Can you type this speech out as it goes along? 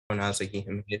pronouns like he,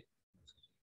 him, it.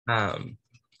 Um,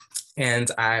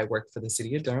 and I work for the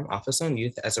City of Durham Office on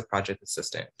Youth as a project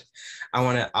assistant. I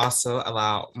want to also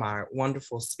allow my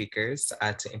wonderful speakers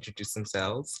to introduce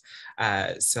themselves.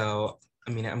 So,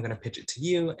 Amina, I'm going to pitch it to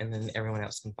you, and then everyone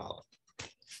else can follow.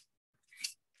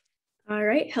 All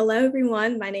right. Hello,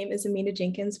 everyone. My name is Amina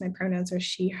Jenkins. My pronouns are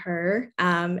she, her,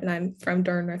 and I'm from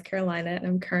Durham, North Carolina, and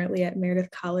I'm currently at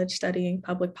Meredith College studying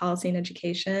public policy and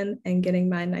education and getting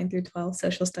my 9 through 12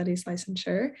 social studies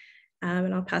licensure.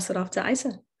 And I'll pass it off to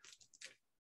Isa.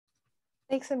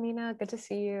 Thanks, Amina. Good to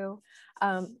see you.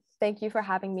 Thank you for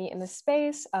having me in this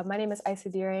space. My name is Isa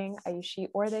Deering. I use she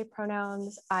or they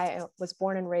pronouns. I was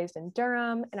born and raised in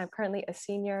Durham, and I'm currently a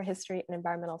senior history and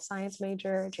environmental science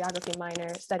major, geography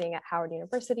minor, studying at Howard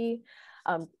University,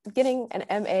 getting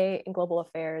an MA in global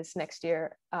affairs next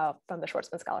year from the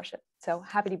Schwarzman Scholarship. So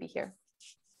happy to be here.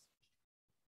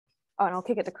 Oh, and I'll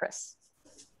kick it to Chris.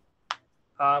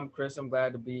 Hi, I'm Chris. I'm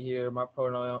glad to be here. My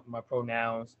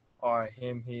pronouns are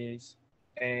him, his,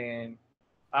 and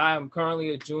I am currently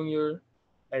a junior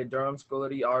at Durham School of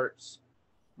the Arts.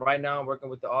 Right now, I'm working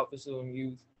with the Office of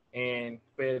Youth and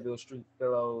Fayetteville Street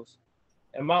Fellows.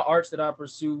 And my arts that I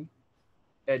pursue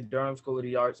at Durham School of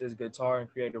the Arts is guitar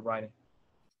and creative writing.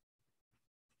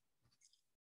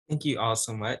 Thank you all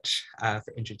so much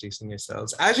for introducing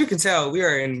yourselves. As you can tell, we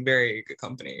are in very good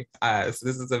company. So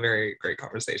this is a very great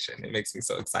conversation. It makes me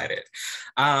so excited.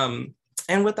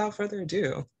 And without further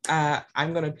ado,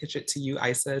 I'm going to pitch it to you,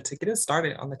 Isa, to get us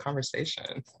started on the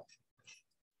conversation.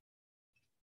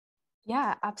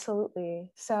 Yeah, absolutely.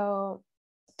 So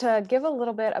to give a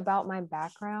little bit about my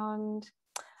background,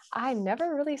 I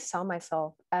never really saw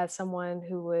myself as someone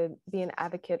who would be an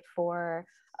advocate for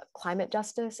climate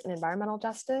justice and environmental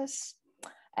justice.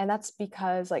 And that's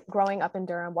because, like, growing up in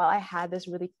Durham, while I had this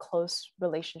really close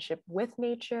relationship with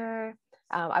nature,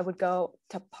 I would go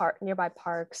to nearby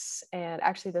parks, and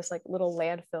actually this like little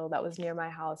landfill that was near my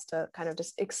house to kind of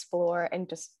just explore and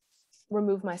just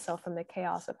remove myself from the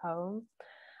chaos of home.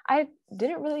 I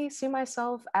didn't really see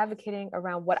myself advocating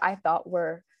around what I thought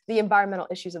were the environmental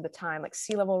issues of the time, like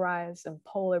sea level rise and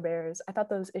polar bears. I thought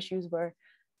those issues were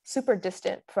super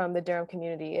distant from the Durham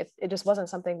community. It just wasn't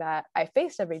something that I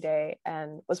faced every day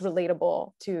and was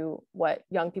relatable to what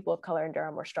young people of color in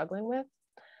Durham were struggling with.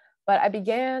 But I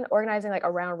began organizing like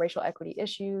around racial equity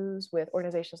issues with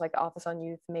organizations like the Office on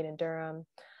Youth Made in Durham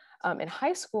in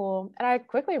high school. And I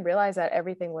quickly realized that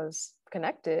everything was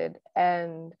connected.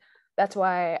 And that's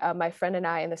why my friend and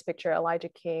I in this picture, Elijah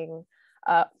King,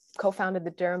 co-founded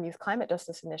the Durham Youth Climate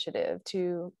Justice Initiative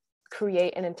to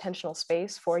create an intentional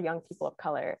space for young people of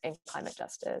color in climate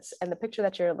justice. And the picture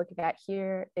that you're looking at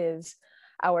here is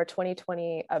our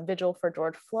 2020 Vigil for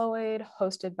George Floyd,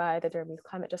 hosted by the Durham Youth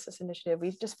Climate Justice Initiative. We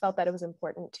just felt that it was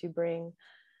important to bring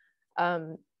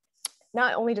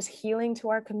not only just healing to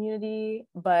our community,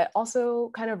 but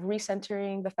also kind of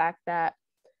recentering the fact that,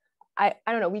 I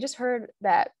don't know, we just heard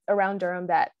that around Durham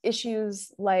that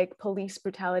issues like police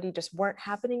brutality just weren't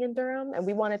happening in Durham. And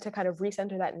we wanted to kind of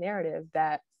recenter that narrative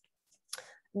that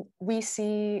we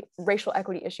see racial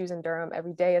equity issues in Durham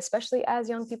every day, especially as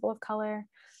young people of color.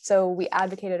 So we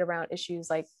advocated around issues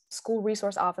like school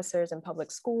resource officers in public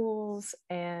schools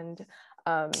and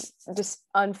just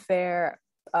unfair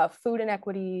food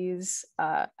inequities,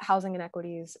 housing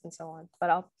inequities, and so on. But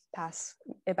I'll pass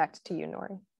it back to you,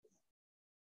 Nori.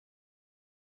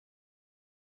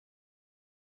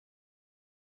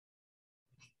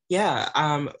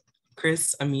 Yeah,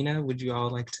 Chris, Amina, would you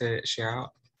all like to share out?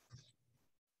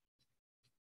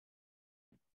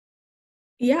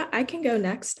 Yeah, I can go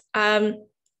next.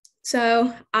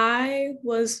 So I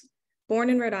was born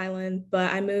in Rhode Island,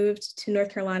 but I moved to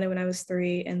North Carolina when I was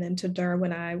 3 and then to Durham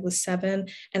when I was 7.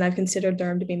 And I've considered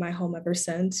Durham to be my home ever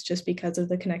since, just because of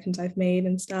the connections I've made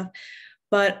and stuff.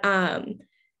 But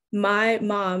my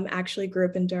mom actually grew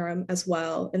up in Durham as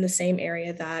well, in the same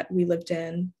area that we lived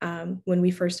in when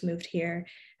we first moved here.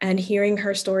 And hearing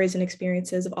her stories and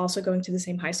experiences of also going to the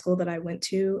same high school that I went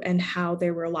to, and how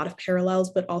there were a lot of parallels,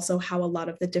 but also how a lot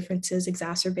of the differences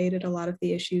exacerbated a lot of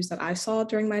the issues that I saw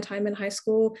during my time in high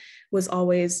school, was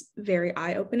always very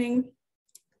eye-opening.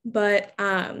 But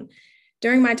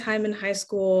during my time in high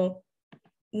school,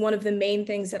 one of the main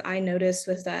things that I noticed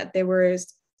was that there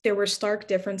was there were stark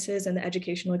differences in the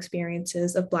educational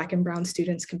experiences of Black and Brown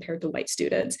students compared to white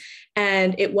students.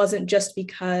 And it wasn't just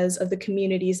because of the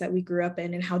communities that we grew up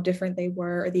in and how different they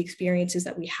were, or the experiences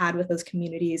that we had with those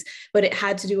communities, but it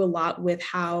had to do a lot with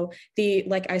how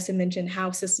like Isa mentioned, how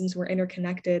systems were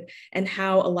interconnected and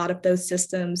how a lot of those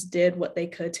systems did what they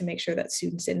could to make sure that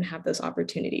students didn't have those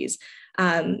opportunities.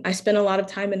 I spent a lot of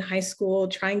time in high school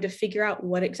trying to figure out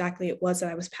what exactly it was that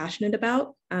I was passionate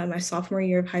about. My sophomore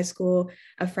year of high school,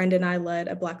 a friend and I led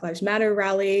a Black Lives Matter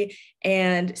rally,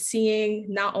 and seeing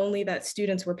not only that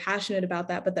students were passionate about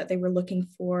that, but that they were looking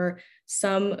for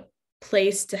some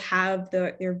place to have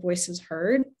their voices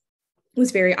heard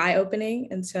was very eye-opening.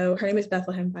 And so her name is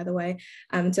Bethlehem, by the way.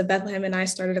 So Bethlehem and I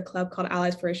started a club called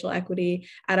Allies for Racial Equity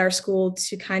at our school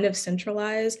to kind of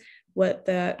centralize what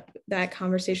that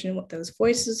conversation, what those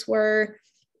voices were,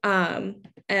 and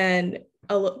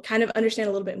kind of understand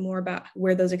a little bit more about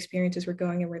where those experiences were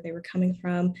going and where they were coming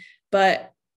from.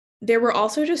 But there were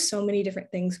also just so many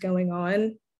different things going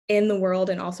on in the world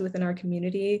and also within our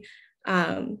community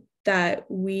that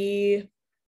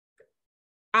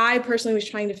I personally was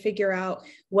trying to figure out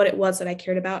what it was that I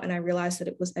cared about. And I realized that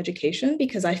it was education,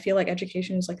 because I feel like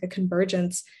education is like a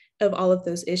convergence of all of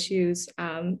those issues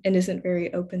and isn't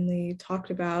very openly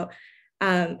talked about.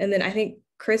 And then I think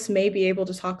Chris may be able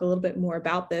to talk a little bit more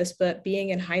about this, but being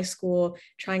in high school,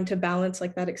 trying to balance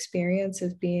like that experience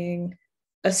of being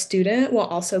a student while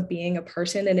also being a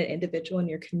person and an individual in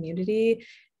your community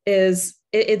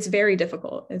it's very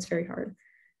difficult. It's very hard.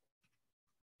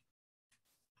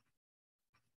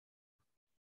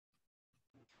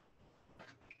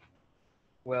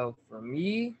 Well, for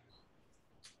me,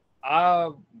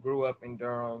 I grew up in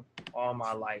Durham all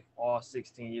my life, all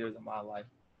 16 years of my life.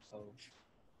 So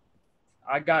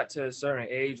I got to a certain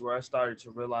age where I started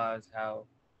to realize how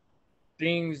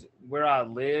things where I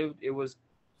lived, it was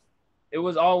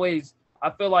always, I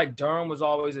feel like Durham was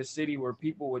always a city where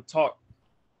people would talk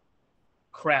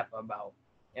crap about,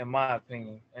 in my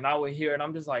opinion. And I would hear it,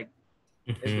 I'm just like,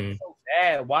 it's so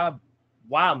bad.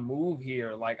 Why move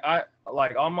here? Like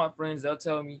all my friends, they'll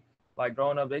tell me, like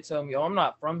growing up, they tell me, oh, I'm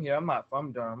not from here. I'm not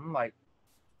from Durham. I'm like,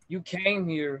 you came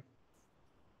here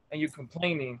and you're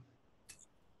complaining.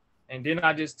 And then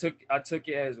I took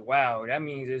it as, wow, that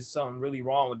means there's something really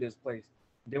wrong with this place.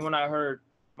 Then when I heard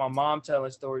my mom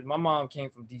telling stories, my mom came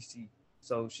from DC.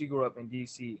 So she grew up in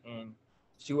DC, and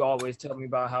she would always tell me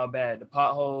about how bad the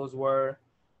potholes were,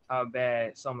 how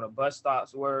bad some of the bus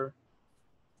stops were.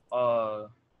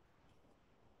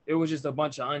 It was just a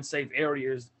bunch of unsafe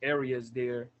areas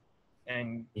there.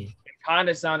 And it kind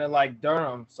of sounded like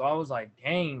Durham. So I was like,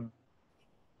 dang.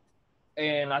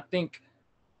 And I think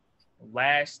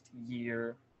last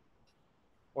year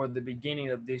or the beginning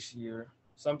of this year,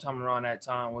 sometime around that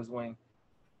time, was when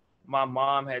my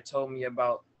mom had told me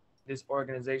about this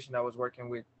organization I was working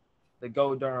with, the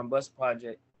Go Durham Bus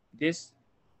Project. This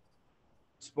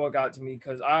spoke out to me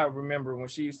because I remember when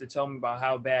she used to tell me about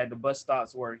how bad the bus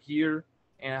stops were here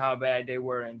and how bad they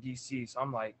were in DC. So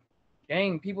I'm like,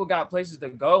 dang, people got places to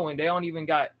go and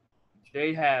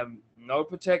they have no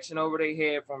protection over their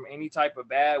head from any type of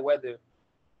bad weather,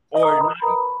 or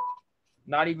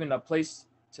not even a place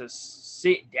to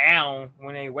sit down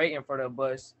when they waiting for the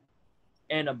bus.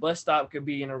 And the bus stop could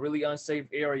be in a really unsafe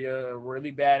area, a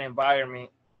really bad environment.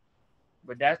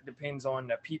 But that depends on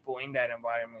the people in that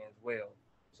environment as well.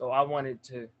 So I wanted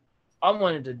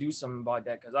to do something about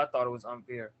that because I thought it was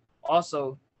unfair.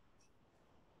 Also,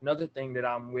 another thing that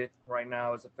I'm with right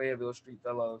now is the Fayetteville Street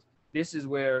Fellows. This is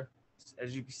where,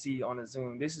 as you can see on the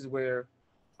Zoom, this is where,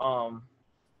 well,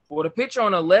 the picture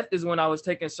on the left is when I was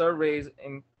taking surveys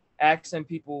and asking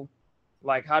people,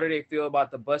 like, how do they feel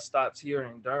about the bus stops here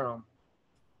in Durham?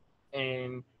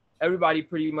 And everybody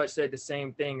pretty much said the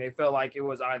same thing. They felt like it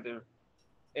was either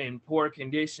in poor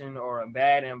condition or a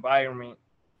bad environment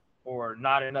or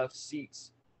not enough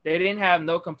seats. They didn't have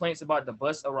no complaints about the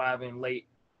bus arriving late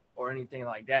or anything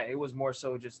like that. It was more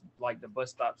so just like the bus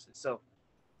stops itself.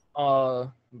 The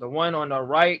one on the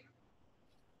right,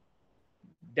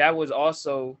 that was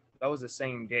the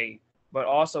same day. But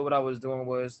also what I was doing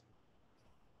was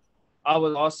I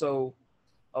was also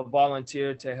a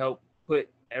volunteer to help put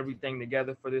everything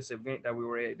together for this event that we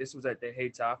were at. This was at the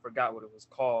Haiti. I forgot what it was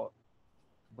called,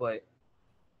 but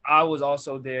I was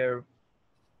also there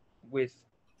with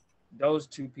those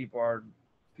two people are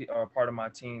part of my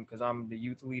team because I'm the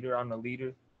youth leader. I'm the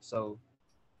leader. So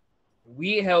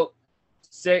we help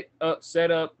set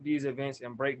up these events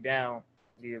and break down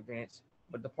the events.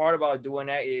 But the part about doing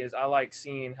that is I like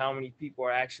seeing how many people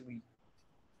are actually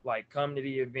like come to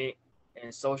the event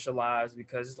and socialize,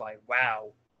 because it's like,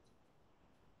 wow,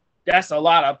 that's a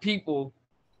lot of people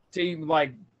to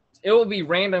like, it will be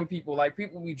random people, like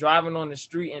people be driving on the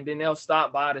street and then they'll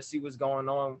stop by to see what's going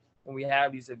on when we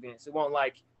have these events. It won't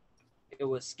like it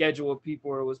was scheduled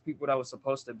people or it was people that was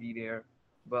supposed to be there.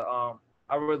 But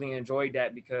I really enjoyed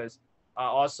that because I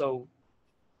also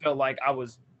felt like I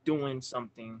was doing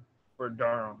something for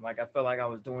Durham. Like I felt like I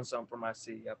was doing something for my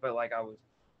city. I felt like I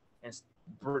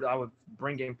was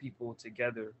bringing people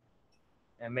together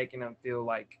and making them feel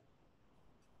like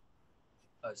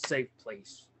a safe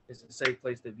place. It's a safe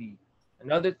place to be.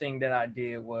 Another thing that I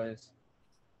did was,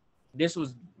 this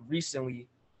was recently,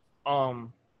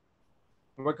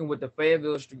 working with the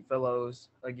Fayetteville Street Fellows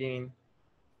again.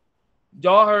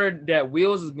 Y'all heard that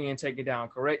Wheels is being taken down,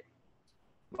 correct?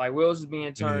 Like Wheels is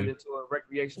being turned into a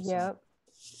recreation center. Yep.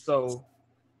 So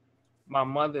my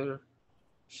mother,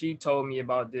 she told me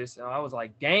about this, and I was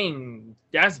like, "Dang,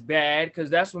 that's bad," because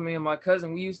that's what me and my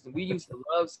cousin we used to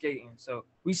love skating. So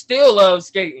we still love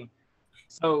skating.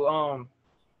 So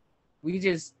we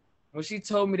just, when she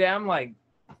told me that, I'm like,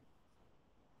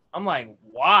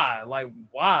 why? Like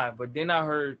why? But then I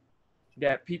heard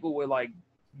that people would like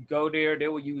go there. They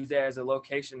would use that as a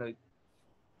location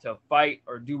to fight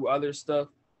or do other stuff.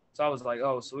 So I was like,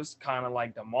 oh, so it's kind of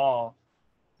like the mall,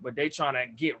 but they trying to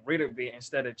get rid of it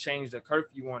instead of change the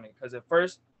curfew on it. Because at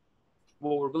first,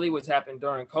 what really was happening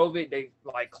during COVID, they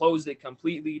like closed it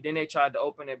completely. Then they tried to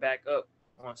open it back up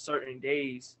on certain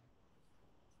days.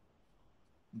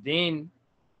 Then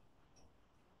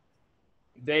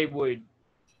they would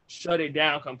shut it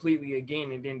down completely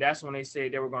again. And then that's when they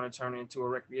said they were going to turn it into a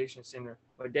recreation center,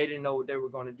 but they didn't know what they were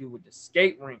going to do with the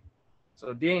skate rink.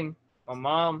 So then my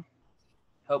mom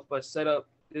helped us set up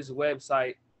this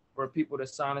website for people to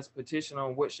sign this petition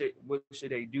on what should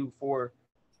they do with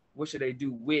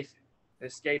the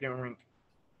skating rink.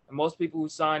 And most people who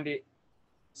signed it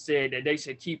said that they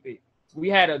should keep it. We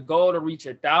had a goal to reach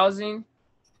 1,000.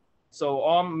 So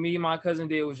all me and my cousin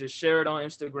did was just share it on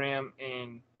Instagram,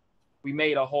 and we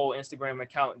made a whole Instagram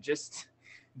account just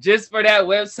for that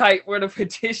website for the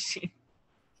petition.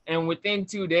 And within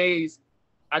 2 days,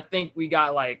 I think we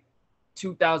got like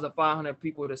 2,500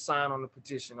 people to sign on the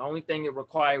petition. The only thing it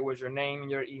required was your name and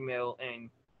your email and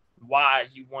why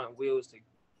you want Wheels to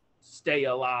stay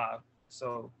alive.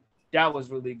 So that was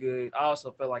really good. I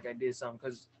also felt like I did something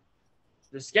because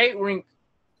the skate rink,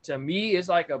 to me, is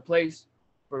like a place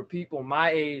for people my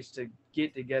age to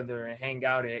get together and hang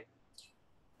out at.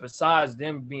 Besides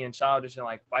them being childish and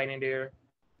like fighting there,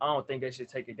 I don't think they should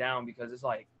take it down because it's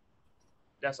like,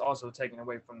 that's also taken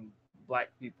away from Black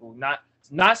people.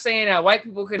 Not saying that white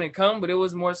people couldn't come, but it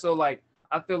was more so like,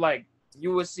 I feel like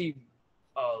you would see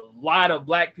a lot of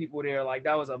Black people there. Like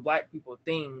that was a Black people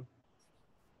thing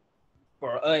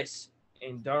for us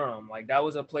in Durham. Like that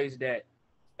was a place that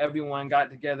everyone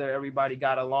got together, everybody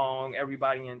got along,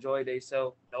 everybody enjoyed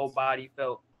themselves.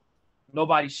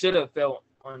 Nobody should have felt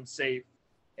unsafe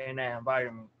in that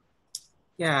environment.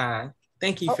 Yeah,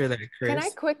 thank you for that, Chris. Can I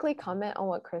quickly comment on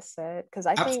what Chris said? Because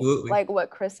I think like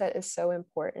what Chris said is so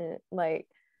important. Like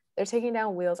they're taking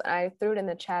down Wheels, and I threw it in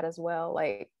the chat as well.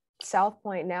 Like South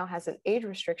Point now has an age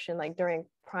restriction, like during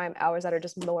prime hours that are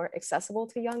just more accessible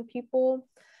to young people.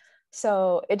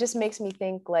 So it just makes me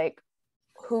think like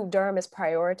who Durham is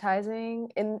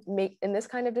prioritizing in this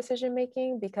kind of decision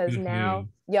making, because now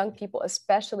young people,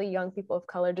 especially young people of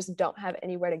color, just don't have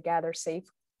anywhere to gather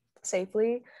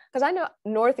safely. Because I know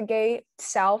Northgate,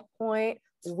 South Point,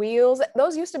 Wheels,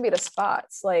 those used to be the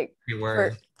spots like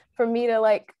for me to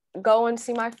like go and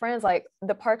see my friends. Like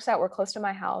the parks that were close to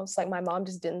my house, like my mom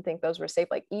just didn't think those were safe.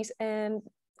 Like East End,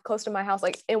 close to my house,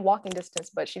 like in walking distance,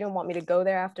 but she didn't want me to go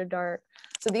there after dark.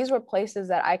 So these were places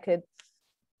that I could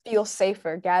feel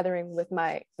safer gathering with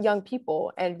my young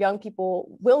people, and young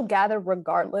people will gather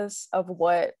regardless of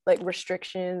what like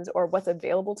restrictions or what's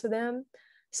available to them.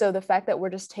 So the fact that we're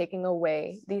just taking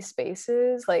away these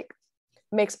spaces like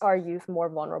makes our youth more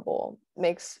vulnerable,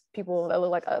 makes people that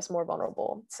look like us more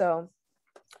vulnerable. So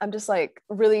I'm just like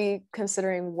really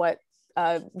considering what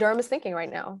Durham is thinking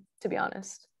right now, to be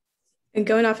honest. And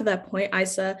going off of that point,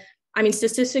 Isa, I mean,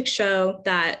 statistics show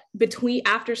that between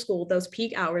after school, those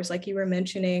peak hours, like you were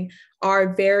mentioning,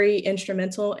 are very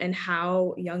instrumental in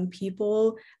how young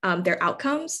people, their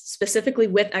outcomes, specifically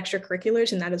with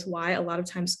extracurriculars. And that is why a lot of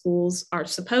times schools are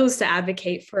supposed to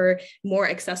advocate for more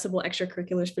accessible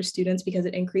extracurriculars for students, because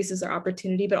it increases their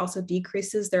opportunity, but also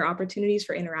decreases their opportunities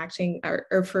for interacting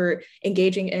or for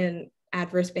engaging in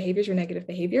adverse behaviors or negative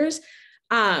behaviors.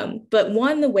 But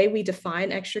the way we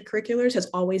define extracurriculars has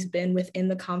always been within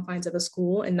the confines of a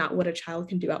school and not what a child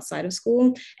can do outside of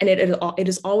school. And it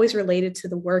is always related to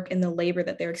the work and the labor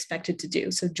that they're expected to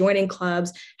do. So joining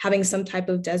clubs, having some type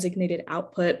of designated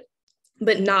output,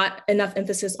 but not enough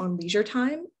emphasis on leisure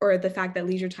time, or the fact that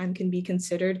leisure time can be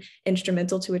considered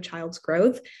instrumental to a child's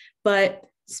growth. But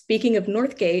speaking of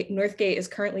Northgate, Northgate is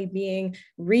currently being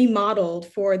remodeled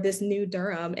for this new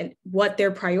Durham, and what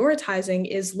they're prioritizing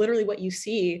is literally what you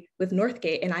see with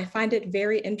Northgate. And I find it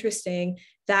very interesting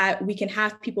that we can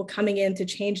have people coming in to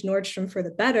change Northgate for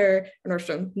the better,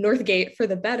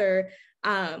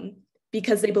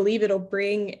 because they believe it'll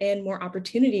bring in more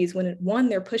opportunities when, one,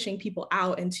 they're pushing people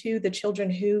out, and two, the children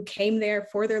who came there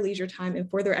for their leisure time and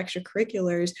for their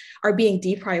extracurriculars are being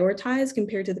deprioritized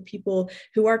compared to the people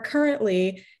who are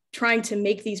currently trying to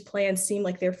make these plans seem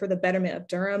like they're for the betterment of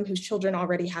Durham, whose children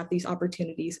already have these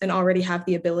opportunities and already have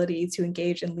the ability to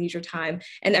engage in leisure time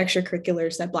and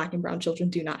extracurriculars that Black and Brown children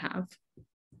do not have.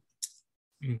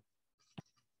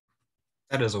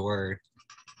 That is a word.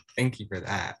 Thank you for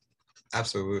that.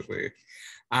 Absolutely.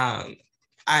 I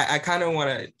kind of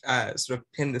want to sort of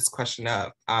pin this question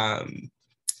up,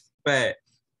 but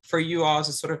for you all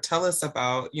to sort of tell us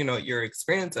about, your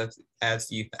experience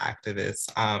as youth activists.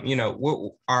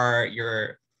 What are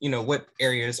your, what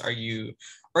areas are you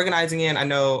organizing in? I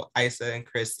know Isa and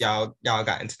Chris, y'all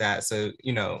got into that, so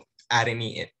add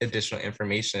any additional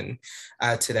information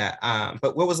to that.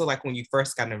 But what was it like when you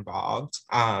first got involved?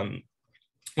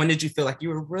 When did you feel like you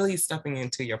were really stepping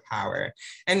into your power?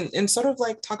 And sort of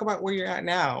like talk about where you're at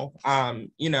now, on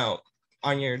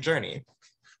your journey.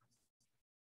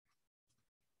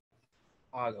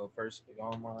 I'll go first if you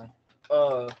don't mind.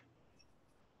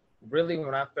 Really,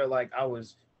 when I felt like I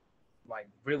was like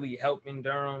really helping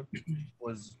Durham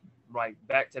was like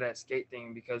back to that skate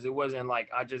thing, because it wasn't like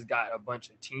I just got a bunch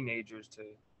of teenagers to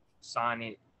sign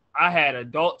it. I had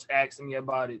adults asking me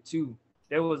about it too.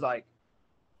 They was like,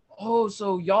 "Oh,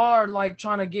 so y'all are like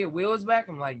trying to get wheels back?"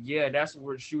 I'm like, "Yeah, that's what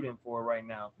we're shooting for right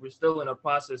now. We're still in the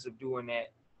process of doing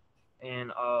that,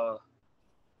 and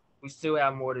we still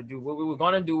have more to do." What we were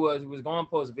gonna do was we was gonna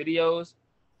post videos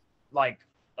like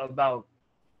about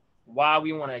why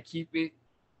we want to keep it,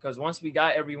 because once we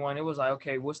got everyone, it was like,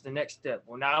 okay, what's the next step?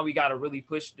 Well, now we got to really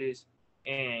push this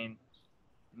and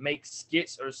make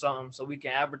skits or something so we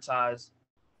can advertise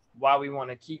why we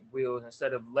want to keep wheels,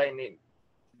 instead of letting it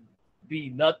be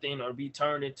nothing or be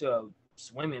turned into a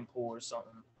swimming pool or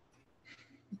something.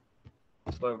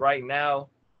 But right now,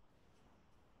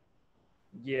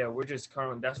 yeah,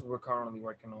 that's what we're currently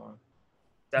working on.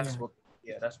 That's what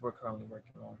we're currently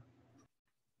working on.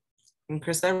 And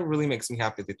Chris, that really makes me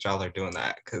happy that y'all are doing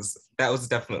that, because that was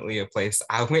definitely a place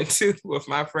I went to with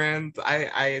my friends.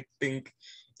 I think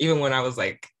even when I was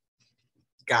like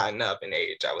gotten up in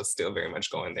age, I was still very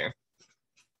much going there.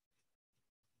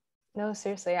 No,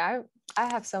 seriously, I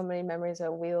have so many memories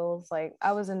at Wheels. Like,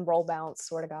 I was in roll bounce,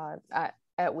 swear to God,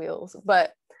 at Wheels.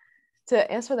 But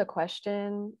to answer the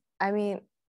question, I mean,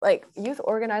 like, youth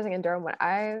organizing in Durham, when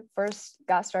I first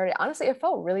got started, honestly, it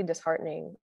felt really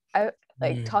disheartening.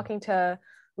 Talking to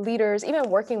leaders, even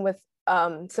working with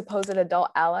supposed adult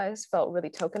allies, felt really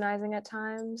tokenizing at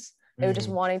times. They were just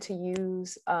wanting to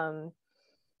use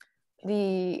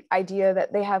the idea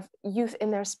that they have youth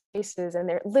in their spaces and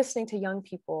they're listening to young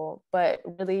people, but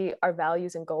really our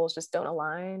values and goals just don't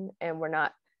align, and we're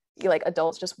not, like,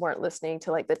 adults just weren't listening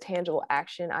to like the tangible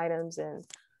action items and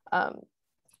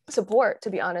support, to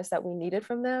be honest, that we needed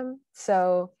from them.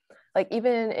 So like,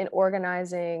 even in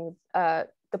organizing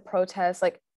the protests,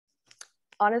 like,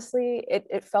 honestly,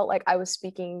 it felt like I was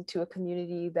speaking to a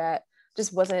community that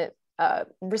just wasn't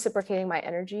reciprocating my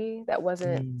energy, that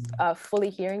wasn't fully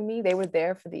hearing me. They were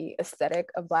there for the aesthetic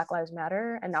of Black Lives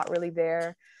Matter and not really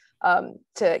there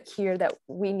to hear that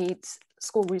we need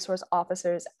school resource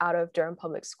officers out of Durham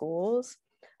public schools.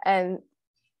 And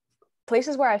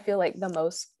places where I feel like the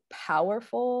most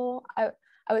powerful,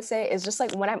 I would say, is just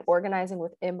like when I'm organizing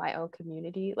within my own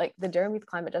community. Like, the Durham Youth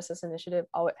Climate Justice Initiative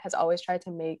has always tried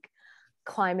to make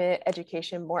climate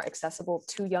education more accessible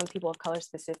to young people of color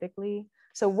specifically.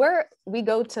 So we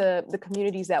go to the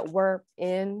communities that we're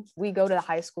in, we go to the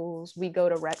high schools, we go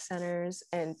to rec centers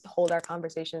and hold our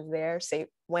conversations there, safe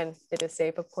when it is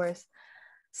safe, of course.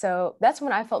 So that's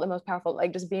when I felt the most powerful,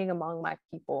 like just being among my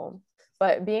people.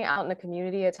 But being out in the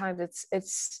community at times,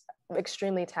 it's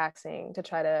extremely taxing to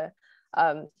try to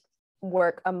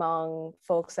work among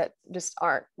folks that just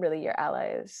aren't really your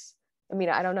allies. I mean,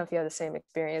 I don't know if you have the same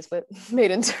experience with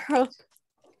Made in Durham.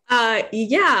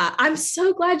 Yeah, I'm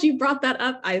so glad you brought that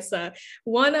up, Isa.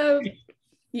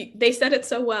 They said it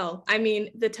so well. I mean,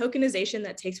 the tokenization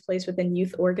that takes place within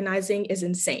youth organizing is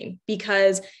insane,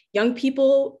 because young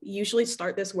people usually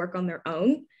start this work on their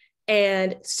own.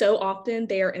 And so often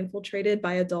they are infiltrated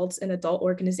by adults and adult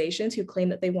organizations who claim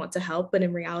that they want to help, but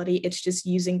in reality, it's just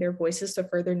using their voices to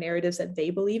further narratives that they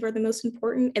believe are the most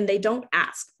important. And they don't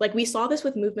ask. Like we saw this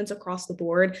with movements across the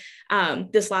board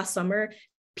this last summer.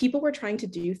 People were trying to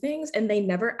do things and they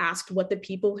never asked what the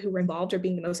people who were involved or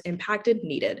being the most impacted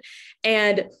needed.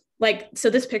 And like, so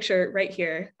this picture right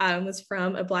here was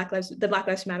from the Black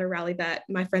Lives Matter rally that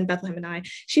my friend Bethlehem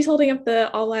she's holding up the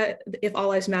if all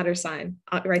lives matter sign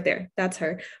right there. That's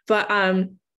her. But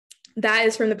that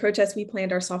is from the protest we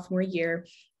planned our sophomore year.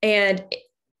 And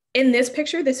in this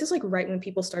picture, this is like right when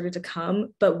people started to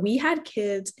come, but we had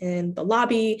kids in the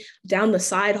lobby, down the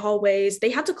side hallways.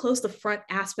 They had to close the front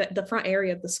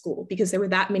area of the school because there were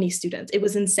that many students. It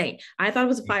was insane. I thought it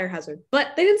was a fire hazard, but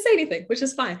they didn't say anything, which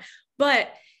is fine.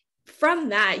 But from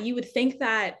that, you would think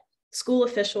that school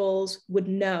officials would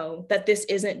know that this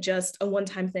isn't just a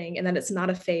one-time thing and that it's not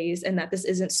a phase and that this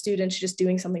isn't students just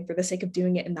doing something for the sake of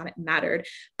doing it and that it mattered.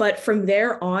 But from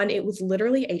there on, it was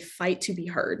literally a fight to be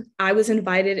heard. I was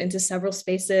invited into several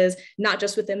spaces, not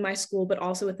just within my school, but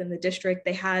also within the district.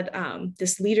 They had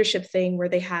this leadership thing where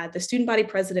they had the student body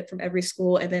president from every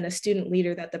school and then a student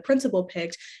leader that the principal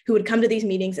picked who would come to these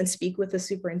meetings and speak with the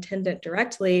superintendent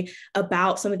directly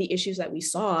about some of the issues that we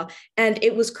saw. And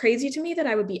it was crazy to me that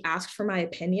I would be asked for my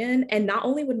opinion. And not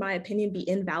only would my opinion be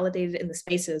invalidated in the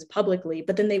spaces publicly,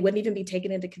 but then they wouldn't even be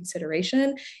taken into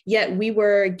consideration. Yet we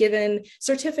were given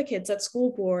certificates at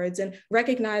school boards and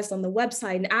recognized on the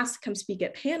website and asked to come speak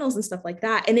at panels and stuff like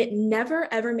that. And it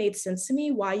never, ever made sense to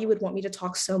me why you would want me to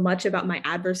talk so much about my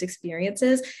adverse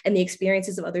experiences and the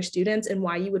experiences of other students and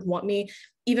why you would want me.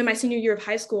 Even my senior year of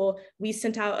high school, we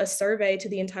sent out a survey to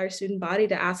the entire student body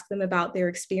to ask them about their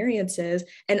experiences.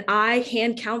 And I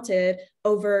hand counted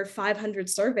over 500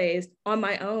 surveys on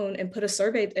my own and put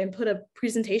a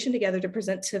presentation together to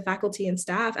present to faculty and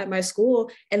staff at my school.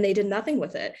 And they did nothing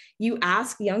with it. You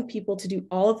ask young people to do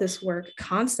all of this work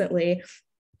constantly.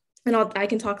 And I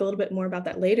can talk a little bit more about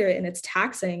that later, and it's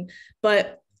taxing.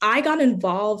 But I got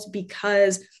involved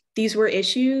because these were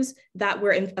issues that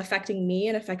were affecting me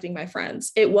and affecting my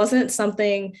friends. It wasn't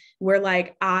something where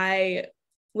like I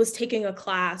was taking a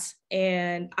class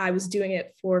and I was doing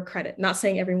it for credit. Not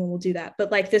saying everyone will do that,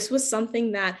 but like this was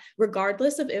something that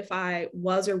regardless of if I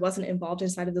was or wasn't involved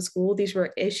inside of the school, these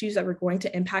were issues that were going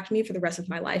to impact me for the rest of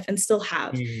my life and still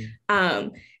have.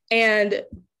 And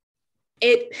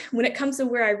when it comes to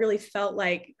where I really felt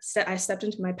like I stepped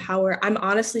into my power, I'm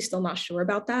honestly still not sure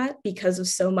about that because of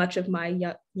so much of my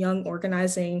young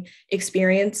organizing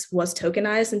experience was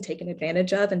tokenized and taken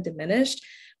advantage of and diminished.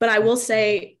 But I will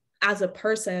say, as a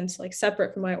person, so like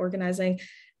separate from my organizing,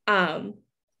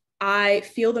 I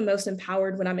feel the most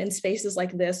empowered when I'm in spaces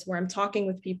like this, where I'm talking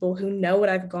with people who know what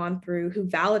I've gone through, who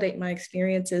validate my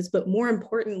experiences, but more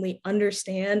importantly,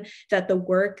 understand that the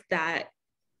work that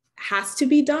has to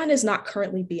be done is not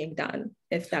currently being done,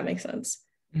 if that makes sense.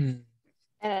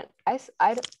 And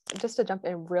I just to jump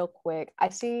in real quick, I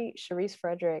see Sharice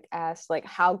Frederick asked, like,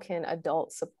 how can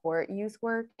adults support youth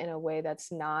work in a way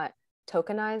that's not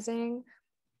tokenizing?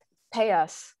 Pay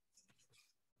us.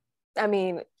 I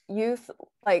mean, youth,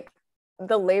 like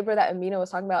the labor that Amina was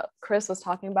talking about, Chris was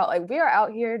talking about, like we are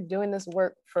out here doing this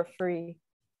work for free.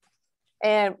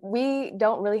 And we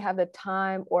don't really have the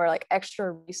time or like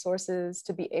extra resources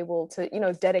to be able to,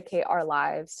 dedicate our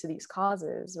lives to these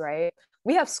causes, right?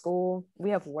 We have school,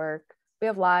 we have work, we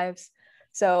have lives.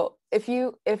 So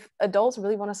if adults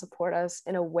really want to support us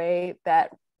in a way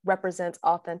that represents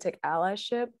authentic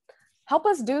allyship, help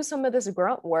us do some of this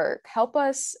grunt work. Help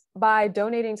us by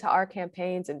donating to our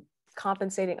campaigns and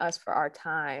compensating us for our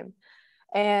time.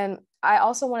 And I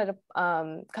also wanted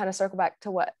to kind of circle back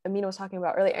to what Amina was talking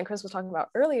about earlier and Chris was talking about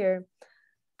earlier,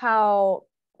 how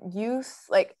youth,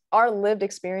 like our lived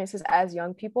experiences as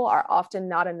young people are often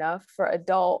not enough for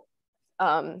adult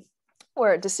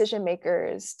or decision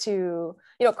makers to,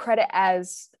 credit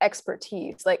as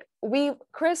expertise. Like we've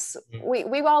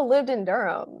all lived in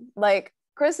Durham. Like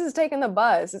Chris is taking the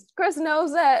bus. Chris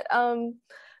knows that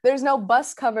there's no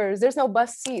bus covers, there's no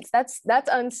bus seats. That's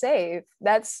unsafe.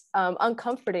 That's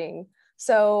uncomforting.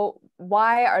 So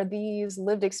why are these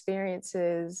lived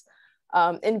experiences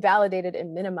invalidated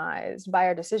and minimized by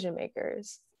our decision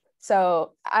makers?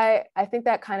 So I think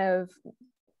that kind of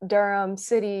Durham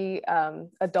city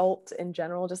adult in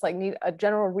general just like need a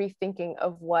general rethinking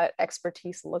of what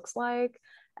expertise looks like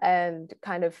and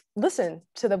kind of listen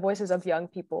to the voices of young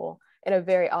people in a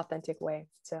very authentic way.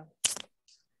 So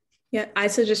yeah,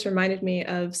 Isa just reminded me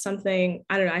of something,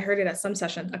 I don't know, I heard it at some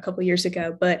session a couple of years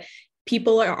ago, but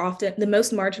the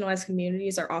most marginalized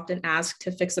communities are often asked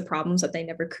to fix the problems that they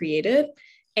never created.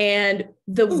 And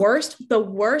the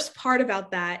worst part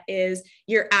about that is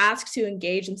you're asked to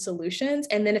engage in solutions.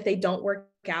 And then if they don't work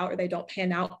out or they don't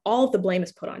pan out, all of the blame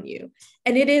is put on you.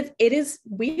 And it is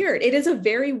weird. It is a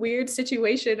very weird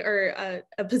situation or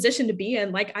a position to be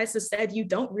in. Like Isa said, you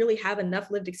don't really have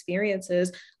enough lived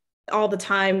experiences all the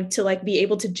time to like be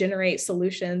able to generate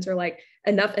solutions or like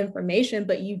enough information,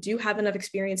 but you do have enough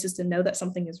experiences to know that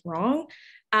something is wrong.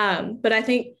 But I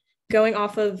think going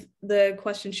off of the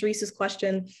question, Sharice's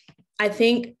question, I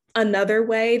think another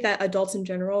way that adults in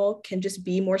general can just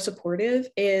be more supportive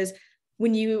is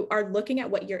when you are looking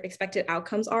at what your expected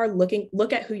outcomes are, look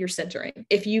at who you're centering.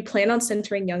 If you plan on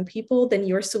centering young people, then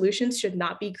your solutions should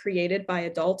not be created by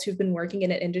adults who've been working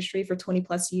in an industry for 20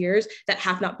 plus years that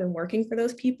have not been working for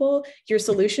those people. Your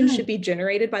solutions should be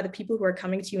generated by the people who are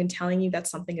coming to you and telling you that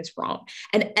something is wrong.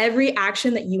 And every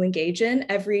action that you engage in,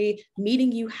 every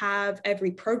meeting you have,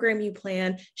 every program you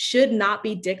plan should not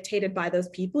be dictated by those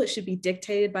people. It should be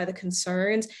dictated by the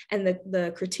concerns and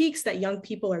the critiques that young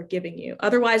people are giving you.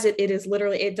 Otherwise, it is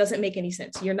literally, it doesn't make any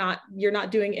sense. You're not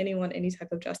doing anyone any type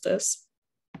of justice.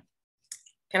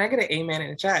 Can I get an amen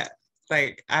in the chat?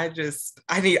 Like, I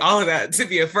need all of that to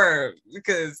be affirmed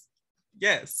because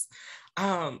yes.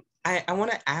 I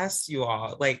want to ask you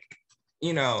all, like,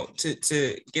 you know,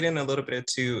 to get in a little bit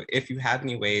to, if you have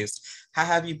any ways, how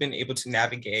have you been able to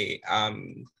navigate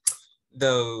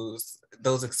those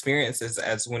experiences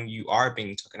as when you are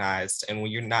being tokenized and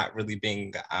when you're not really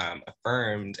being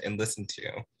affirmed and listened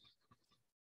to?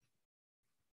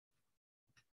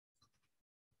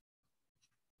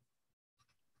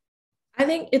 I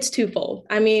think it's twofold.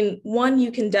 I mean, one,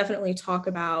 you can definitely talk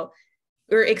about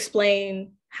or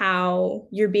explain how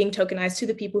you're being tokenized to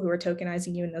the people who are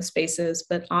tokenizing you in those spaces.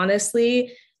 But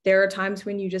honestly, there are times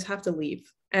when you just have to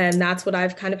leave. And that's what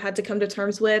I've kind of had to come to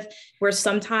terms with, where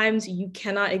sometimes you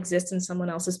cannot exist in someone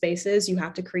else's spaces. You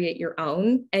have to create your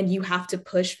own and you have to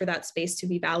push for that space to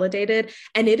be validated.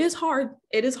 And it is hard.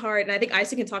 It is hard. And I think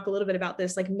Isa can talk a little bit about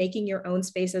this, like making your own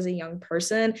space as a young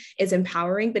person is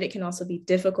empowering, but it can also be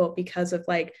difficult because of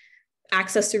like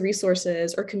access to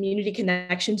resources or community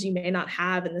connections you may not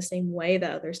have in the same way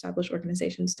that other established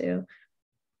organizations do.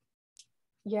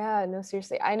 Yeah, no,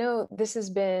 seriously. I know this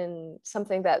has been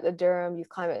something that the Durham Youth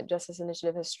Climate Justice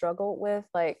Initiative has struggled with.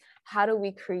 Like, how do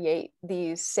we create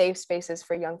these safe spaces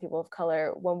for young people of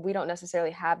color when we don't necessarily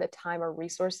have the time or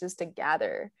resources to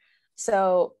gather?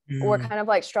 So we're kind of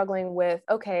like struggling with,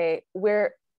 okay,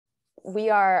 we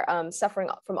are suffering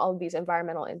from all of these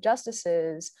environmental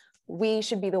injustices. We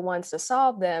should be the ones to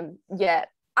solve them. Yet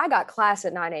I got class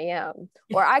at 9 a.m.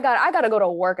 or I got to go to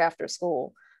work after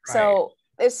school. Right. So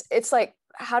it's like,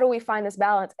 how do we find this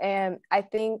balance? And I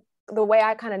think the way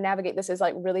I kind of navigate this is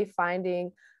like really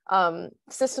finding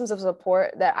systems of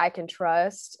support that I can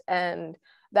trust and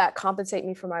that compensate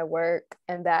me for my work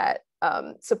and that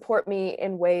support me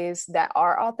in ways that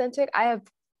are authentic.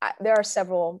 There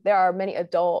are many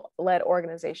adult-led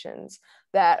organizations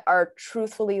that are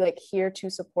truthfully like here to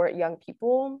support young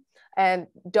people and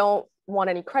don't want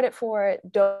any credit for it,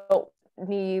 don't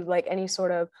need like any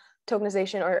sort of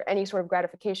tokenization or any sort of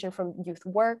gratification from youth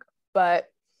work, but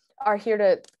are here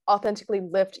to authentically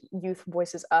lift youth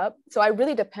voices up. So I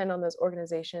really depend on those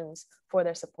organizations for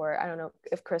their support. I don't know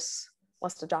if Chris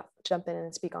wants to jump in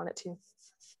and speak on it too.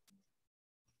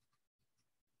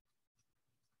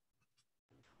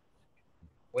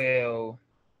 Well,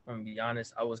 I'm gonna be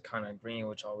honest, I was kind of agreeing with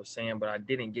what y'all was saying, but I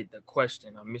didn't get the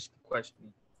question. I missed the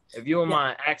question. If you don't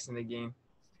mind asking again.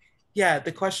 Yeah,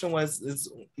 the question is,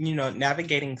 you know,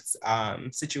 navigating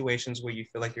situations where you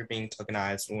feel like you're being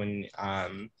tokenized when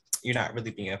you're not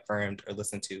really being affirmed or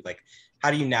listened to. Like,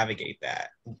 how do you navigate that?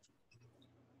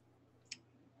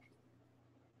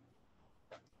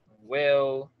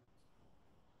 Well,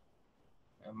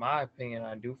 in my opinion,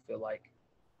 I do feel like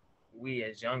we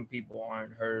as young people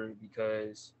aren't heard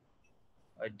because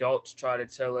adults try to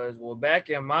tell us, well, back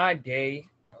in my day,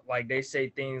 like they say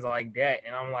things like that.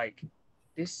 And I'm like,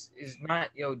 this is not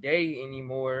your day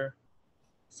anymore.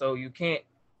 So you can't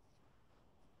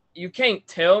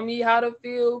tell me how to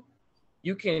feel.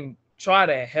 You can try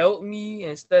to help me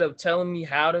instead of telling me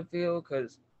how to feel.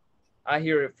 Cause I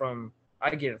get it from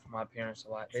my parents a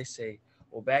lot. They say,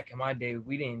 well, back in my day,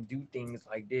 we didn't do things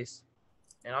like this.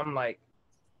 And I'm like,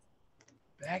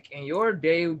 back in your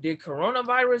day, did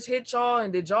coronavirus hit y'all?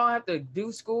 And did y'all have to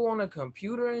do school on a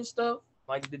computer and stuff?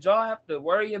 Like, did y'all have to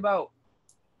worry about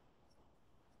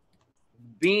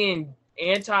being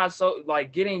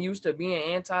like getting used to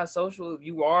being antisocial if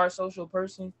you are a social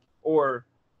person? Or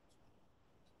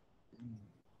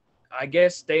I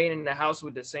guess staying in the house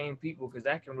with the same people, because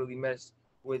that can really mess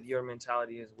with your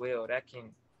mentality as well. That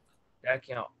can that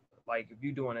can, like, if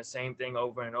you're doing the same thing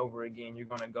over and over again, you're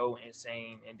gonna go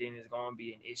insane, and then it's gonna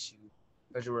be an issue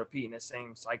because you're repeating the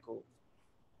same cycle.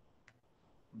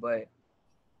 But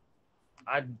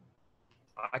I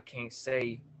I can't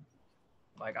say,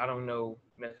 like, I don't know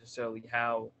necessarily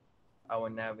how I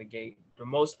would navigate. The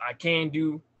most I can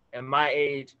do at my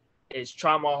age is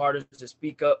try my hardest to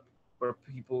speak up for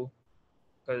people,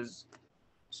 because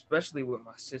especially with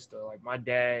my sister, like my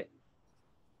dad,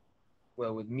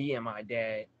 well, with me and my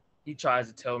dad, he tries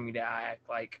to tell me that I act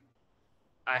like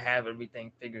I have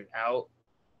everything figured out.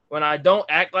 When I don't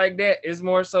act like that, it's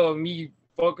more so me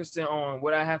focusing on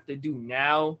what I have to do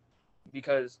now,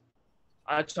 because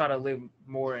I try to live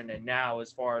more in the now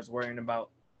as far as worrying about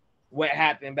what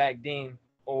happened back then,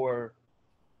 or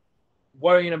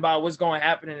worrying about what's going to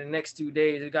happen in the next 2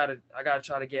 days. I gotta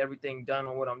try to get everything done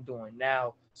on what I'm doing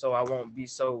now, so I won't be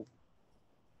so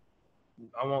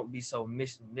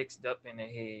mixed up in the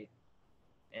head.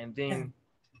 And then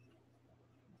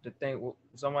the thing,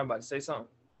 somebody about to say something.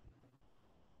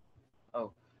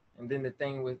 Oh, and then the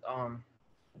thing with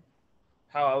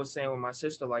how I was saying with my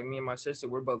sister, like me and my sister,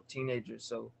 we're both teenagers,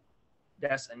 so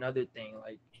that's another thing.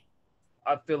 Like,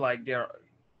 I feel like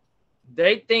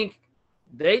they think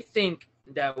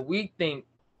that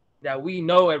we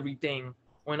know everything,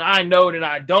 when I know that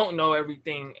I don't know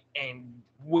everything, and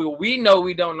we know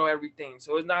we don't know everything.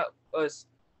 So it's not us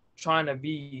trying to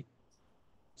be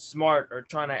smart or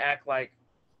trying to act like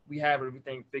we have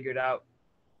everything figured out.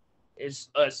 It's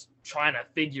us trying to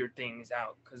figure things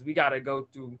out, because we got to go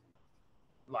through,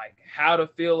 like, how to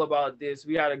feel about this.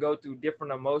 We got to go through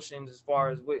different emotions as far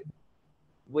as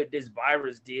what this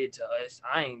virus did to us.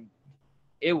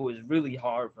 It was really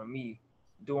hard for me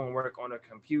doing work on a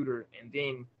computer, and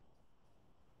then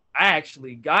I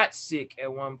actually got sick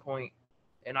at one point,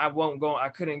 and I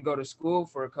couldn't go to school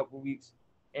for a couple of weeks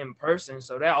in person,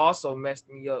 so that also messed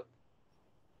me up.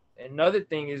 Another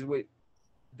thing is with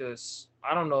this,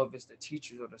 I don't know if it's the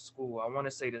teachers or the school. I want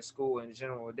to say the school in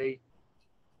general. They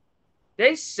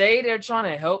say they're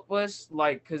trying to help us,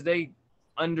 like, because they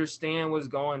understand what's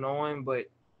going on, but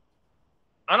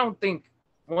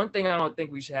one thing I don't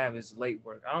think we should have is late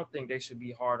work. I don't think they should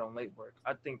be hard on late work.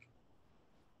 I think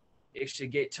it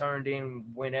should get turned in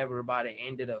whenever, by the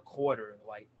end of the quarter.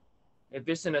 Like, if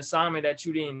it's an assignment that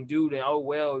you didn't do, then, oh,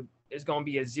 well, it's going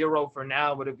to be a 0 for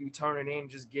now. But if you turn it in,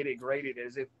 just get it graded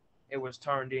as if it was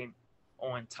turned in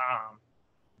on time.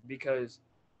 Because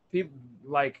people,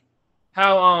 like,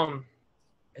 how,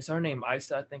 is her name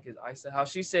Isa? I think it's Isa. How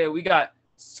she said we got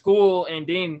school, and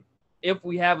then if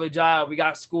we have a job, we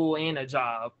got school and a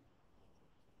job.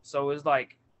 So it's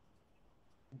like,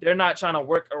 they're not trying to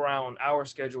work around our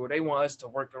schedule. They want us to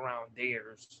work around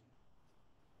theirs,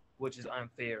 which is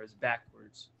unfair. It's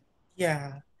backwards.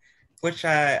 Yeah, which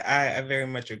I very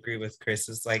much agree with Chris.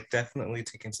 It's like definitely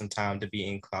taking some time to be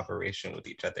in collaboration with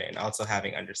each other, and also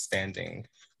having understanding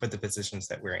for the positions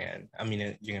that we're in. I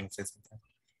mean, you're going to say something.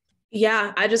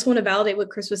 Yeah, I just want to validate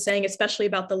what Chris was saying, especially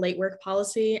about the late work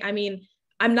policy. I mean,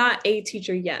 I'm not a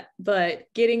teacher yet, but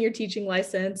getting your teaching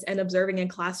license and observing in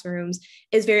classrooms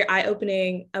is very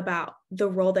eye-opening about the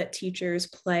role that teachers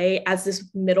play as this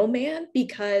middleman.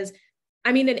 Because,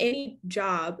 I mean, in any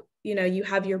job, you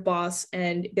have your boss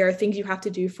and there are things you have to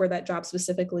do for that job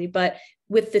specifically. But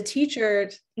with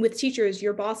teachers,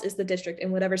 your boss is the district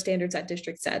and whatever standards that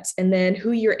district sets. And then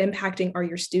who you're impacting are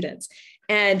your students.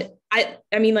 And I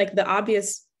mean, like, the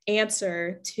obvious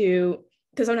answer to,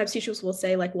 because sometimes teachers will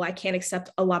say, like, well, I can't accept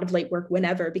a lot of late work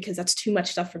whenever because that's too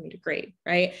much stuff for me to grade,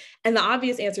 right? And the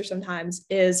obvious answer sometimes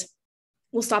is,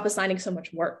 we'll stop assigning so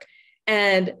much work.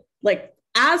 And, like,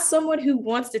 as someone who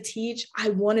wants to teach, I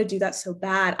want to do that so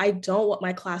bad. I don't want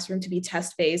my classroom to be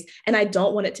test-based, and I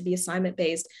don't want it to be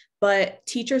assignment-based. But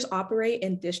teachers operate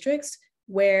in districts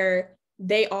where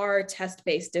they are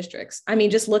test-based districts. I mean,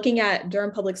 just looking at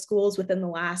Durham Public Schools within the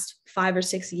last 5 or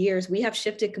 6 years, we have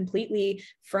shifted completely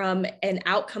from an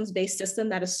outcomes-based system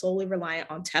that is solely reliant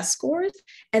on test scores.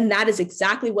 And that is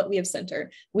exactly what we have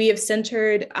centered. We have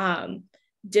centered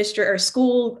district or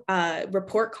school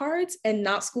report cards, and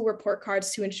not school report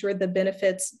cards, to ensure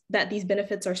that these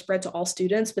benefits are spread to all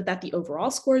students, but that the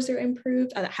overall scores are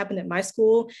improved. That happened at my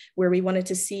school, where we wanted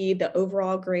to see the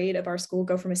overall grade of our school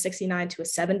go from a 69 to a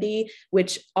 70,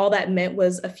 which all that meant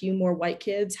was a few more white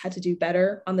kids had to do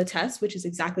better on the test, which is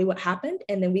exactly what happened.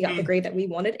 And then we got the grade that we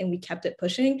wanted, and we kept it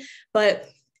pushing. But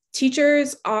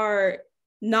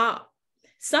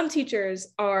some teachers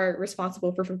are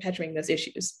responsible for perpetuating those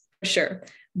issues, for sure.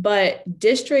 But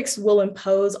districts will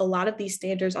impose a lot of these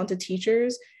standards onto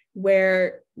teachers,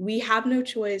 where they have no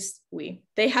choice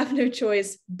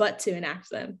but to enact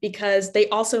them, because they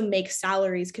also make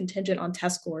salaries contingent on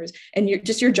test scores, and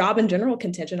your job in general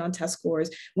contingent on test scores,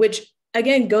 which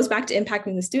again goes back to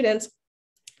impacting the students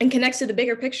and connects to the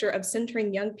bigger picture of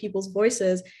centering young people's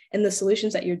voices and the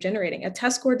solutions that you're generating. A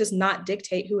test score does not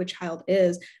dictate who a child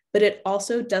is, but it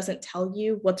also doesn't tell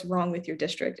you what's wrong with your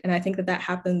district. And I think that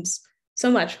happens so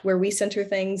much, where we center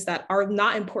things that are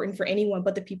not important for anyone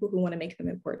but the people who want to make them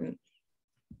important.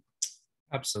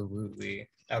 Absolutely.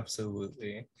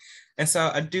 Absolutely. And so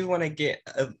I do want to get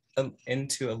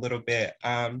into a little bit,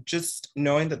 just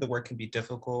knowing that the work can be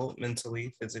difficult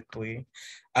mentally, physically,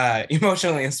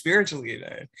 emotionally, and spiritually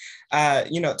even.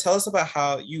 Tell us about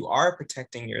how you are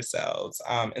protecting yourselves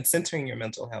and centering your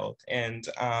mental health and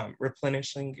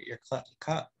replenishing your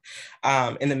cup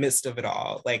in the midst of it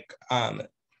all.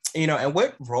 And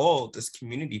what role does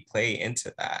community play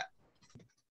into that?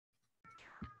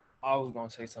 I was gonna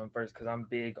say something first because I'm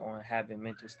big on having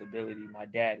mental stability. My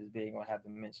dad is big on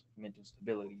having mental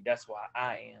stability. That's why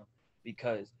I am,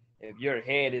 because if your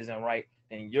head isn't right,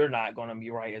 then you're not gonna be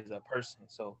right as a person.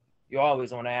 So you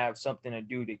always want to have something to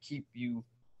do to keep you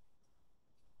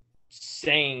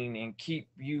sane and keep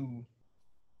you,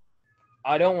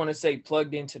 I don't want to say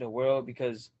plugged into the world,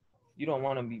 because you don't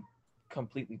want to be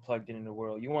completely plugged into the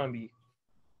world. You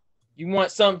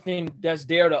want something that's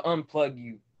there to unplug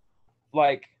you.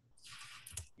 Like,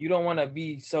 you don't want to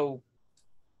be so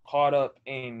caught up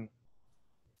in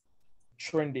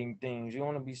trending things. You don't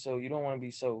want to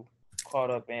be so caught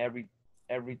up in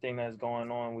everything that's going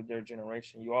on with their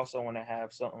generation. You also want to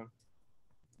have something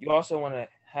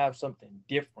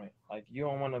different. Like, you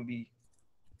don't want to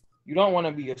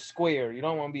be a square. You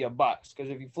don't want to be a box, because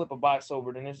if you flip a box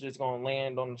over, then it's just going to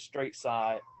land on the straight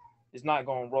side. It's not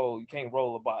going to roll. You can't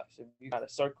roll a box. If you got a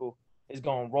circle, it's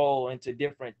going to roll into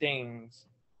different things.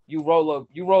 You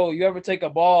ever take a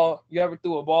ball, you ever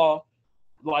threw a ball,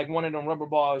 like one of them rubber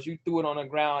balls, you threw it on the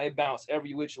ground, it bounced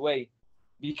every which way,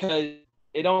 because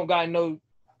it don't got no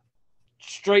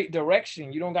straight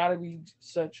direction. You don't got to be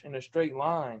such in a straight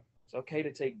line. It's okay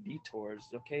to take detours.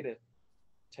 It's okay to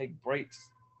take breaks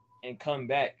and come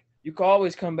back. You can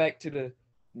always come back to the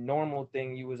normal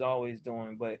thing you was always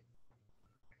doing, but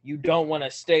you don't want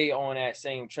to stay on that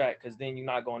same track, because then you're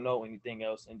not going to know anything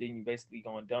else, and then you basically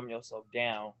going to dumb yourself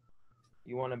down.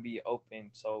 You want to be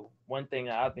open. So one thing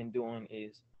that I've been doing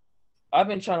is I've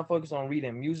been trying to focus on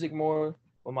reading music more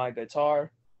with my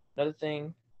guitar. Another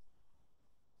thing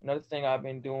I've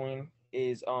been doing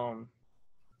is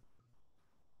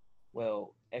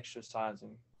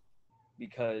exercising,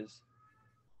 because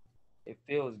it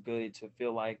feels good to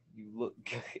feel like you look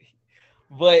good.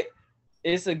 But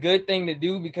it's a good thing to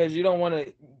do, because you don't want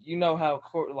to, how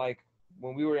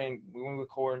when we were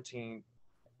quarantined,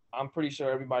 I'm pretty sure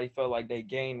everybody felt like they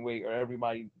gained weight, or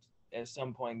everybody at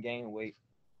some point gained weight.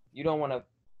 You don't want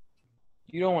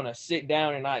to sit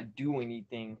down and not do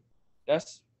anything.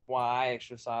 That's why I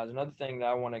exercise. Another thing that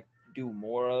I want to do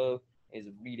more of is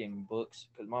reading books,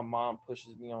 because my mom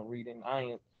pushes me on reading.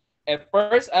 At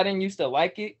first I didn't used to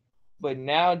like it, but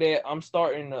now that I'm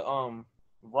starting to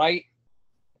write,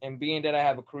 and being that I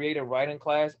have a creative writing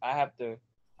class, I have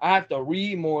to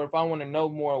read more if I want to know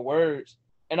more words.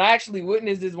 And I actually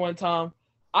witnessed this one time.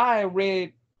 I had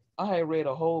read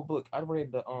a whole book. I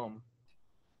read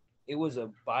it was a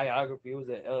biography. It was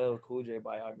an LL Cool J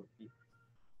biography.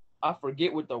 I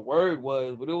forget what the word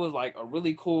was, but it was like a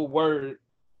really cool word.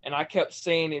 And I kept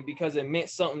saying it because it meant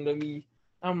something to me.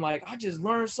 I'm like, I just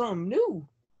learned something new.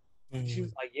 Mm-hmm. She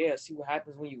was like, yeah, see what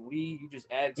happens when you read? You just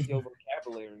add to your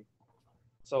vocabulary.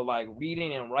 So like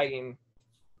reading and writing,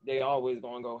 they always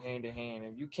gonna go hand in hand.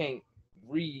 If you can't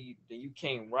read, then you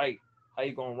can't write. How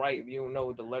you gonna write if you don't know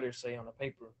what the letters say on the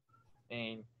paper?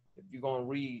 And if you're gonna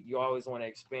read, you always want to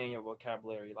expand your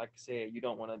vocabulary. Like I said, you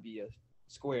don't want to be a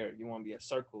square. You want to be a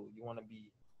circle. You want to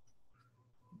be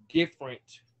different.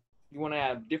 You want to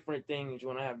have different things. You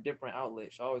want to have different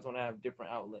outlets. You always want to have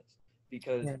different outlets,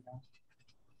 because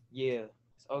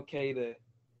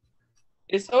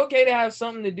it's okay to have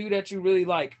something to do that you really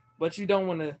like, but you don't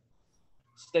want to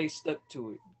stay stuck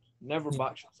to it. Never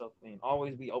box yourself in.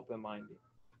 Always be open-minded.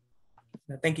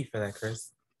 Thank you for that,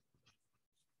 Chris.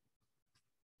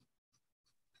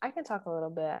 I can talk a little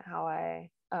bit how I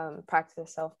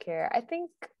practice self-care. I think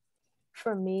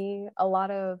for me, a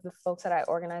lot of the folks that I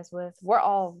organize with, we're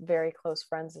all very close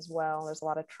friends as well. There's a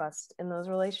lot of trust in those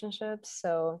relationships.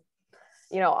 So,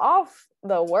 off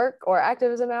the work or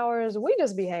activism hours, we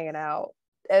just be hanging out.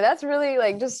 And that's really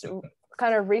like just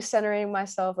kind of recentering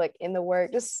myself like in the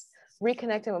work, just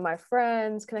reconnecting with my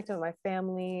friends, connecting with my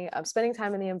family, spending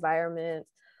time in the environment.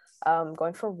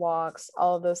 going for walks,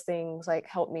 all of those things like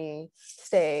help me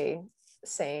stay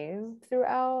sane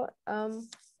throughout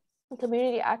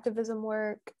community activism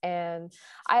work. And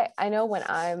I know when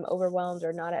I'm overwhelmed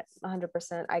or not at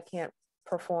 100%, I can't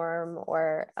perform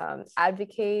or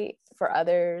advocate for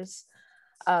others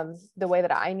the way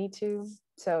that I need to.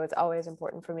 So it's always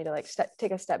important for me to like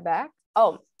take a step back.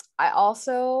 Oh, I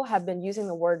also have been using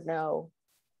the word no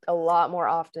a lot more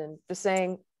often, just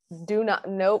saying, do not,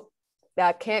 nope,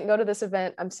 that can't go to this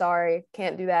event. I'm sorry,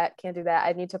 can't do that.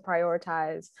 I need to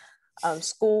prioritize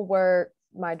schoolwork,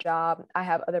 my job. I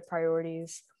have other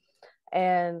priorities.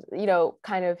 And, you know,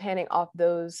 kind of handing off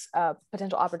those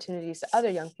potential opportunities to other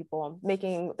young people,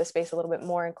 making the space a little bit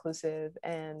more inclusive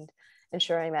and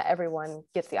ensuring that everyone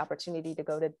gets the opportunity to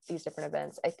go to these different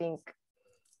events. I think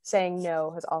saying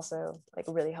no has also like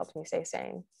really helped me stay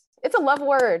sane. It's a love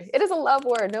word. It is a love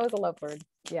word. No is a love word.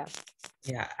 Yeah.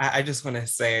 Yeah, I just want to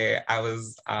say I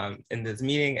was in this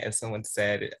meeting and someone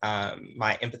said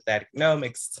my empathetic no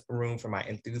makes room for my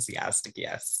enthusiastic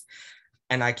yes.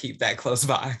 And I keep that close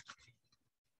by.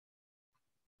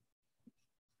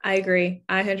 I agree.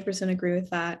 I 100% agree with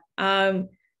that. I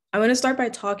want to start by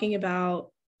talking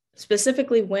about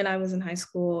specifically when I was in high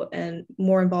school and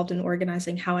more involved in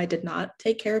organizing, how I did not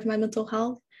take care of my mental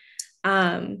health.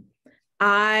 My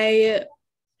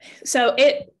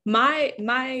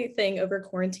thing over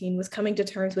quarantine was coming to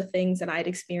terms with things that I'd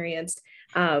experienced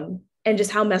and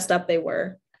just how messed up they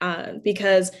were,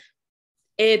 because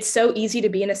it's so easy to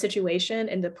be in a situation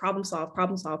and to problem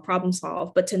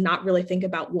solve, but to not really think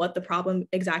about what the problem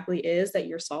exactly is that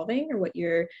you're solving or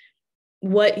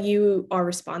what you are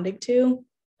responding to.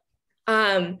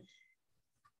 Isa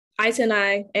and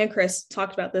I and Chris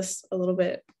talked about this a little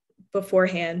bit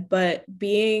beforehand, but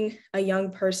being a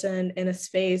young person in a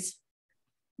space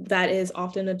that is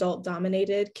often adult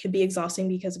dominated can be exhausting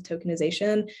because of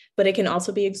tokenization, but it can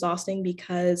also be exhausting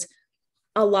because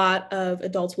a lot of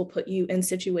adults will put you in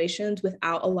situations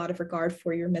without a lot of regard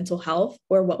for your mental health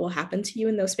or what will happen to you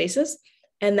in those spaces.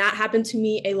 And that happened to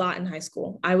me a lot in high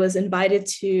school. I was invited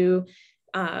to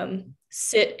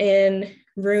sit in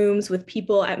rooms with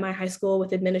people at my high school,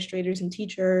 with administrators and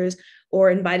teachers,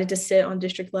 or invited to sit on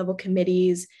district level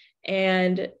committees.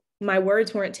 And my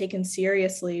words weren't taken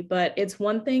seriously, but it's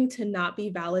one thing to not be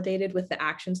validated with the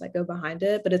actions that go behind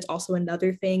it, but it's also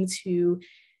another thing to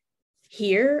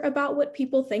hear about what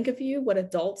people think of you, what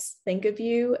adults think of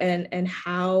you, and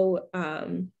how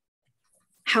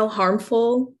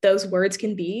harmful those words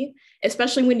can be,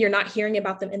 especially when you're not hearing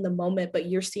about them in the moment, but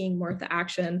you're seeing more of the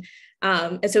action.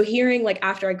 And so hearing, like,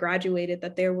 after I graduated,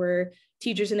 that there were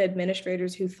teachers and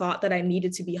administrators who thought that I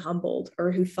needed to be humbled,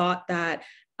 or who thought that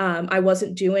I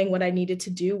wasn't doing what I needed to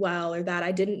do well, or that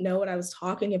I didn't know what I was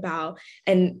talking about,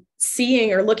 and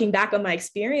seeing or looking back on my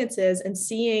experiences and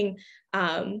seeing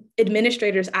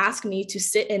administrators ask me to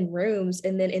sit in rooms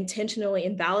and then intentionally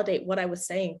invalidate what I was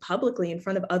saying publicly in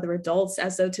front of other adults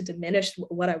as though to diminish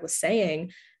what I was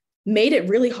saying, made it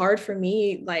really hard for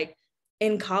me, like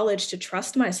in college, to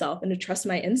trust myself and to trust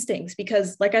my instincts.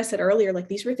 Because like I said earlier, like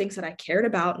these were things that I cared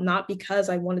about, not because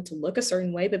I wanted to look a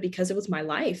certain way, but because it was my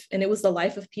life and it was the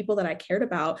life of people that I cared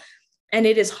about. And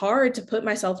it is hard to put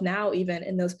myself now even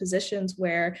in those positions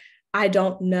where I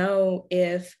don't know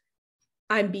if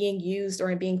I'm being used or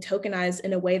I'm being tokenized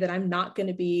in a way that I'm not going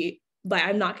to be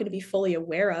fully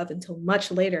aware of until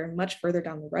much later, much further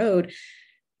down the road.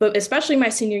 But especially my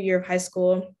senior year of high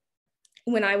school,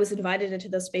 when I was invited into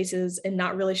those spaces and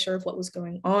not really sure of what was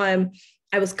going on,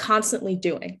 I was constantly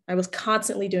doing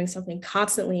something,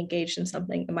 constantly engaged in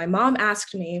something. And my mom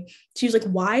asked me, she was like,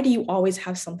 why do you always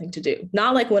have something to do?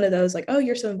 Not like one of those, like, oh,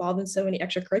 you're so involved in so many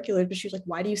extracurriculars, but she was like,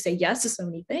 why do you say yes to so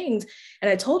many things? And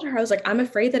I told her, I was like, I'm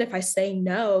afraid that if I say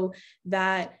no,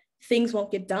 that things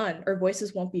won't get done or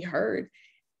voices won't be heard.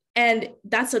 And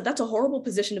that's a horrible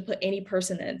position to put any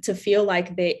person in, to feel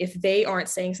like if they aren't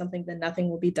saying something, then nothing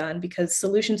will be done, because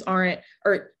solutions or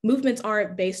movements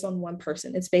aren't based on one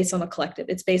person. It's based on a collective.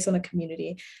 It's based on a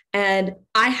community. And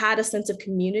I had a sense of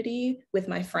community with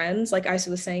my friends. Like Isa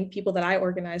was saying, people that I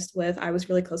organized with, I was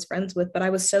really close friends with, but I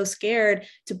was so scared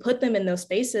to put them in those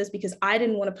spaces because I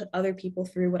didn't want to put other people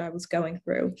through what I was going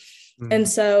through. Mm. And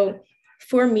so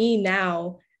for me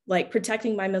now, like,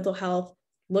 protecting my mental health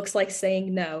looks like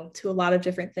saying no to a lot of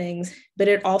different things, but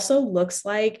it also looks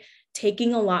like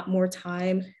taking a lot more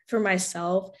time for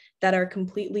myself that are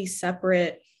completely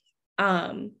separate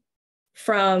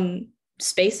from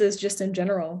spaces just in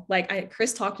general. Like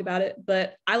Chris talked about it,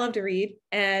 but I love to read,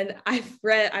 and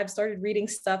I've started reading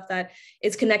stuff that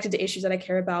is connected to issues that I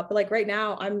care about. But like right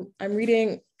now I'm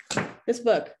reading this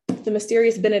book, The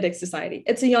Mysterious Benedict Society.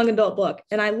 It's a young adult book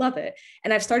and I love it.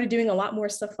 And I've started doing a lot more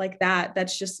stuff like that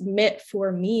that's just meant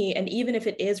for me. And even if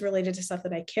it is related to stuff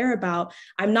that I care about,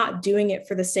 I'm not doing it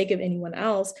for the sake of anyone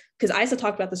else. Because Isa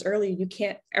talked about this earlier. You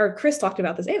can't, or Chris talked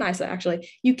about this, and Isa actually,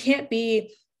 you can't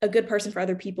be a good person for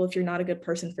other people if you're not a good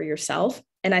person for yourself.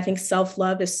 And I think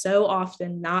self-love is so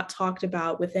often not talked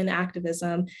about within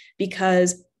activism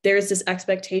because there's this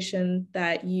expectation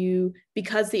that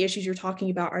because the issues you're talking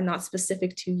about are not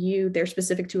specific to you, they're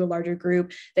specific to a larger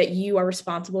group, that you are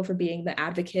responsible for being the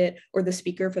advocate or the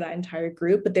speaker for that entire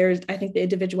group. But I think the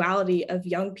individuality of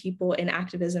young people in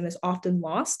activism is often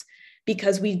lost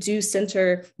because we do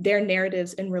center their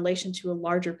narratives in relation to a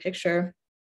larger picture.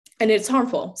 And it's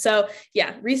harmful. So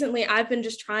yeah, recently I've been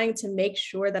just trying to make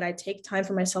sure that I take time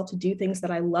for myself to do things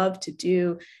that I love to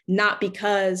do, not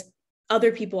because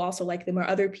other people also like them or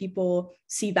other people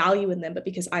see value in them, but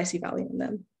because I see value in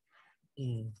them.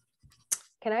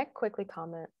 Can I quickly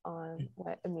comment on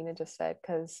what Amina just said?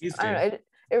 Because it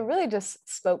really just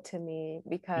spoke to me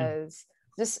because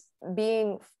just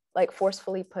being like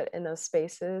forcefully put in those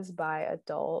spaces by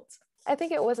adults, I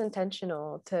think it was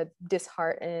intentional to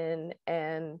dishearten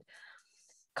and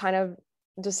kind of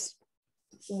just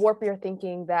warp your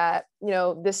thinking that, you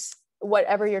know, this,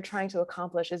 whatever you're trying to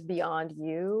accomplish is beyond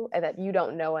you and that you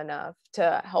don't know enough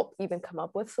to help even come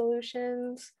up with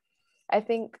solutions. I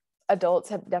think adults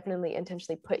have definitely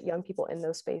intentionally put young people in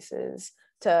those spaces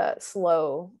to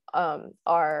slow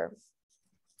our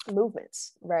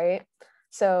movements, right?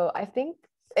 So I think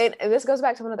this goes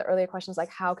back to one of the earlier questions, like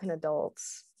how can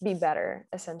adults be better,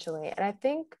 essentially? And I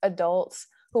think adults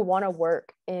who want to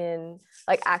work in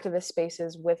like activist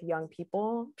spaces with young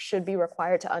people should be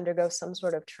required to undergo some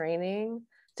sort of training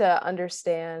to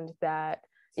understand that,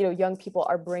 you know, young people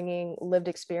are bringing lived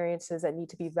experiences that need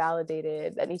to be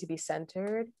validated, that need to be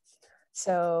centered.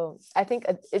 So I think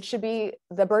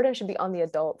the burden should be on the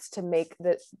adults to make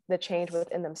the change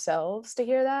within themselves to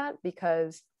hear that,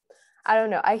 because I don't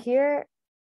know, I hear,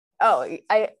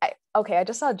 I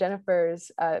just saw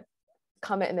Jennifer's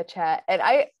comment in the chat, and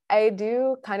I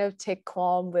do kind of take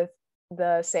qualm with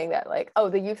the saying that like, oh,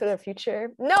 the youth are the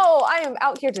future. No, I am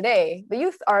out here today. The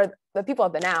youth are the people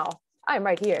of the now. I am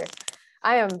right here.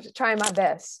 I am trying my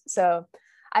best. So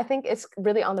I think it's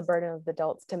really on the burden of the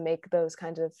adults to make those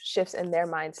kinds of shifts in their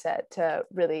mindset to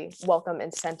really welcome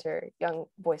and center young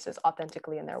voices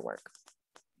authentically in their work.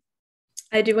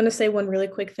 I do want to say one really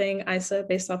quick thing, Isa,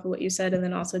 based off of what you said, and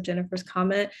then also Jennifer's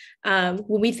comment.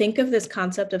 When we think of this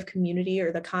concept of community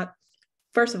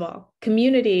first of all,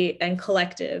 community and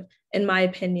collective, in my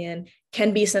opinion,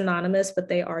 can be synonymous, but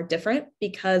they are different,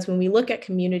 because when we look at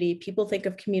community, people think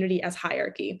of community as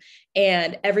hierarchy,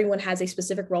 and everyone has a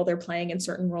specific role they're playing, and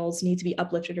certain roles need to be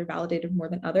uplifted or validated more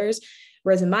than others.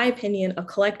 Whereas in my opinion, a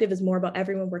collective is more about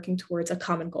everyone working towards a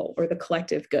common goal or the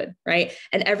collective good, right?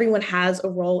 And everyone has a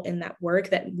role in that work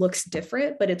that looks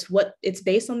different, but it's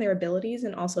based on their abilities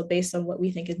and also based on what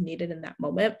we think is needed in that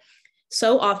moment.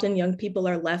 So often young people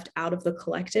are left out of the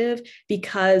collective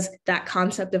because that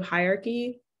concept of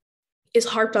hierarchy is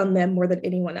harped on them more than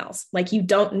anyone else. Like, you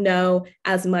don't know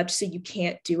as much, so you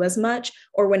can't do as much.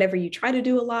 Or whenever you try to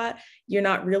do a lot, you're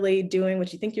not really doing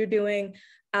what you think you're doing.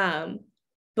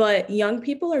 But young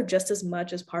people are just as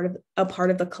much as a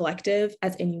part of the collective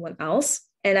as anyone else.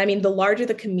 And I mean, the larger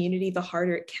the community, the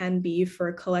harder it can be for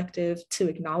a collective to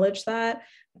acknowledge that.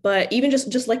 But even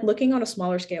just like looking on a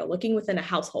smaller scale, looking within a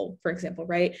household, for example,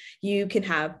 right? You can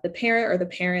have the parent or the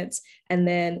parents and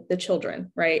then the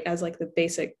children, right? As like the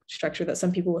basic structure that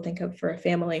some people will think of for a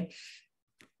family.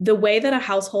 The way that a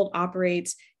household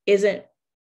operates isn't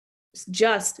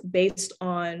just based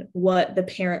on what the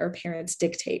parent or parents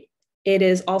dictate. It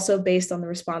is also based on the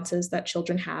responses that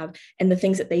children have and the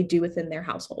things that they do within their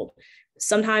household.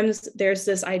 Sometimes there's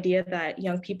this idea that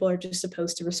young people are just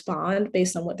supposed to respond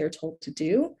based on what they're told to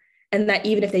do. And that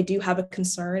even if they do have a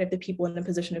concern, if the people in a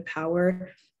position of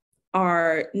power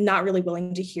are not really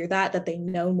willing to hear that they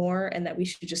know more and that we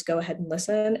should just go ahead and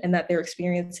listen, and that their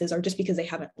experiences are just because they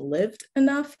haven't lived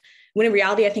enough. When in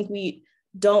reality, I think we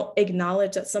don't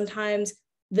acknowledge that sometimes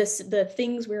the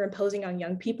things we're imposing on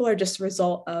young people are just a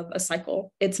result of a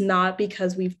cycle. It's not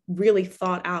because we've really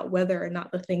thought out whether or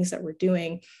not the things that we're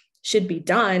doing should be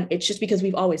done. It's just because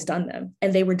we've always done them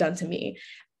and they were done to me.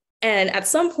 And at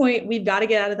some point, we've got to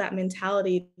get out of that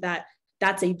mentality that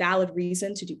that's a valid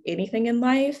reason to do anything in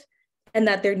life, and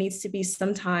that there needs to be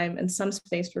some time and some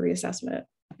space for reassessment.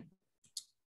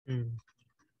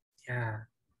 Yeah,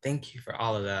 thank you for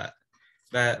all of that.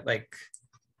 That, like,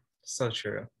 so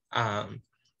true.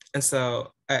 And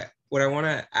so what I want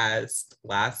to ask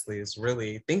lastly is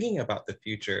really thinking about the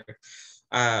future.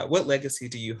 What legacy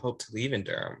do you hope to leave in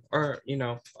Durham, or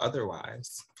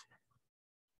otherwise?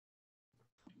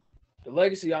 The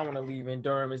legacy I want to leave in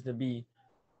Durham is to be,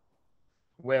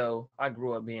 well, I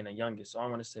grew up being the youngest, so I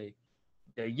want to say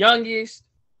the youngest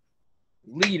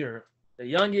leader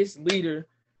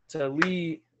to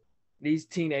lead these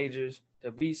teenagers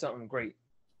to be something great,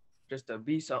 just to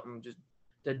be something, just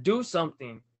to do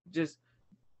something. Just,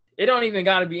 it don't even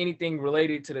got to be anything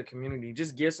related to the community.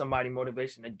 Just give somebody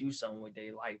motivation to do something with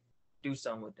their life, do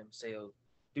something with themselves,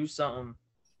 do something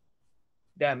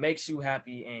that makes you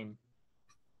happy and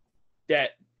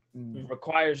that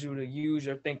requires you to use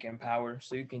your thinking power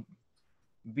so you can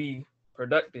be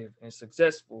productive and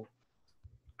successful.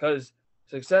 Because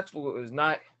successful is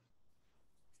not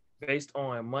based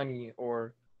on money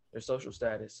or your social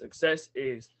status. Success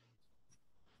is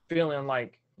feeling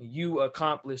like you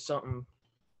accomplished something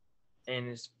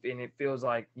and it feels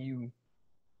like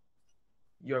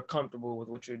you're comfortable with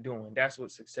what you're doing. That's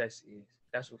what success is.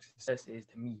 That's what success is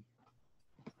to me.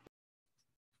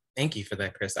 Thank you for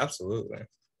that, Chris. Absolutely.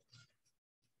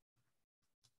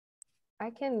 I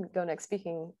can go next.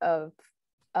 Speaking of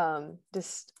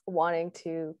just wanting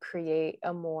to create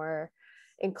a more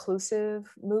inclusive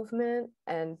movement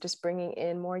and just bringing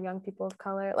in more young people of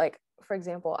color. Like, for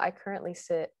example, I currently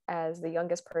sit as the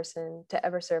youngest person to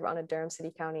ever serve on a Durham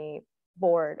City County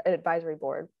board, an advisory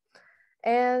board.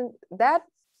 And that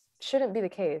shouldn't be the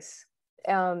case,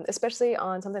 especially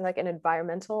on something like an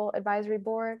environmental advisory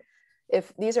board.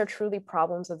 If these are truly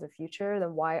problems of the future,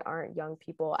 then why aren't young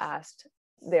people asked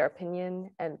their opinion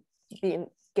and being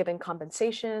given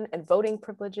compensation and voting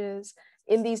privileges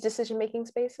in these decision-making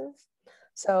spaces?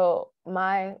 So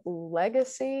my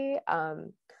legacy,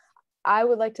 I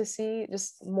would like to see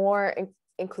just more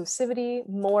inclusivity,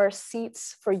 more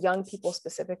seats for young people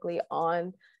specifically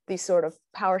on these sort of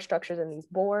power structures and these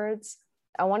boards.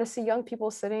 I want to see young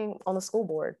people sitting on the school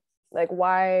board. Like,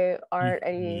 why aren't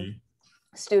any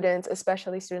students,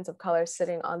 especially students of color,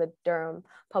 sitting on the Durham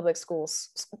Public Schools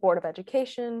Board of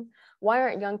Education? Why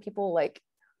aren't young people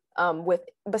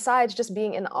besides just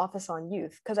being in the office on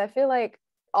youth? Because I feel like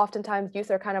oftentimes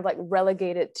youth are kind of like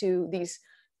relegated to these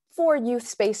 4 youth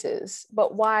spaces,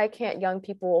 but why can't young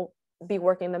people be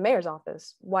working in the mayor's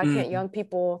office? Why can't young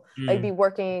people be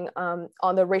working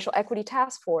on the racial equity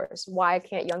task force? Why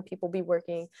can't young people be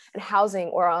working in housing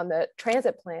or on the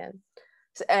transit plan?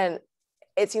 And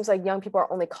it seems like young people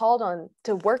are only called on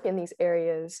to work in these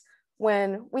areas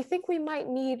when we think we might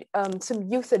need some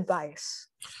youth advice,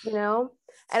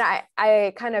 And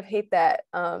I kind of hate that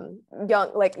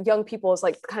young people is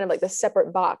like kind of like the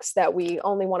separate box that we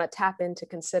only want to tap in to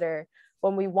consider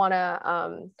when we want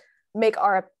to make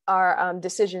our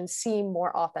decisions seem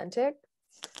more authentic.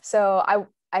 So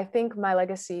I think my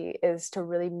legacy is to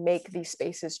really make these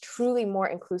spaces truly more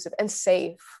inclusive and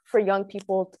safe for young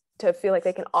people to feel like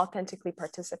they can authentically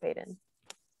participate in.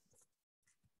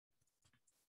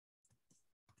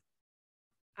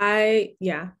 I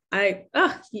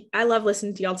love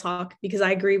listening to y'all talk because I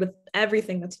agree with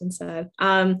everything that's been said.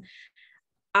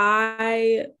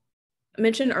 I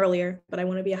mentioned earlier, but I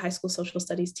want to be a high school social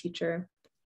studies teacher.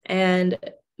 And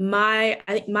I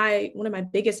think one of my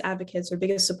biggest advocates or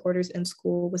biggest supporters in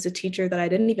school was a teacher that I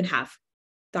didn't even have,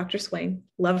 Dr. Swain.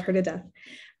 Love her to death.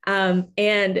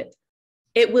 And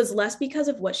it was less because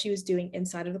of what she was doing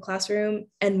inside of the classroom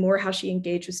and more how she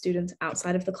engaged with students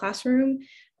outside of the classroom,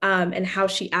 and how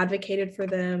she advocated for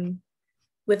them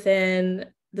within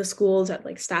the schools at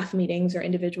like staff meetings or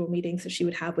individual meetings that she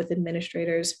would have with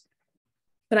administrators.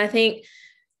 But I think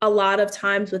a lot of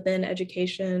times within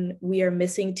education, we are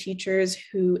missing teachers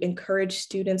who encourage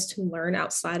students to learn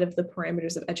outside of the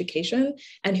parameters of education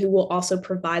and who will also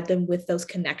provide them with those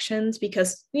connections,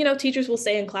 because, teachers will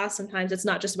say in class sometimes it's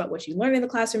not just about what you learn in the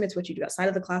classroom, it's what you do outside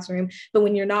of the classroom. But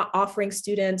when you're not offering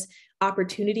students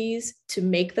opportunities to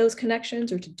make those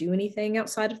connections or to do anything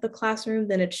outside of the classroom,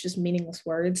 then it's just meaningless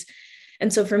words.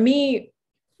 And so for me,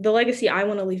 the legacy I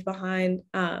want to leave behind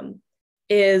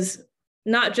is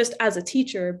not just as a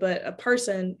teacher, but a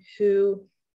person who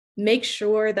makes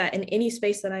sure that in any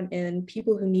space that I'm in,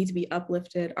 people who need to be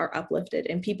uplifted are uplifted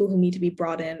and people who need to be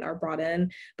brought in are brought in,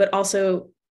 but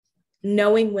also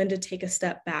knowing when to take a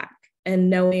step back and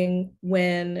knowing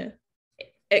when,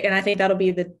 and I think that'll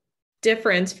be the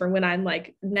difference for when I'm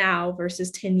like now versus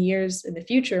 10 years in the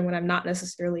future, when I'm not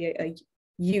necessarily a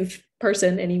youth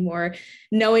person anymore,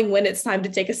 knowing when it's time to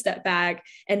take a step back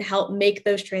and help make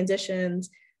those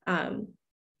transitions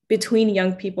between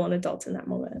young people and adults in that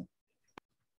moment.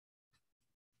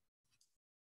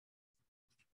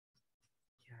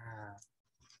 Yeah,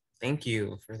 thank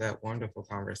you for that wonderful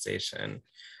conversation.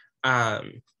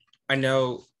 I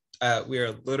know we are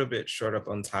a little bit short up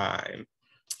on time,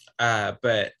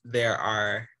 but there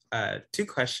are 2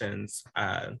 questions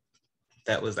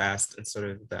that was asked in sort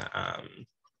of the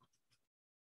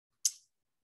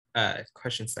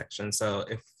question section. So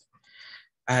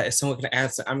if someone can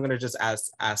answer, I'm gonna just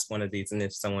ask one of these, and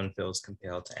if someone feels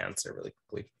compelled to answer really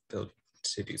quickly, feel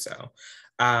to do so.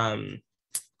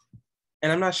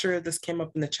 And I'm not sure if this came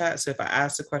up in the chat, so if I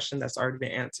asked a question that's already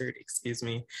been answered, excuse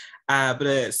me.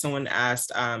 But someone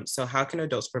asked, so how can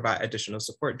adults provide additional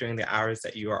support during the hours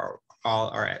that you all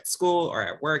are at school or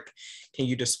at work? Can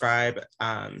you describe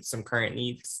some current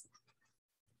needs?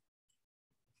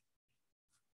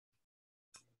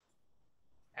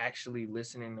 Actually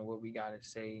listening to what we gotta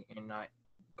say and not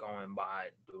going by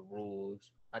the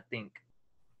rules. I think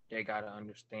they gotta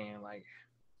understand, like,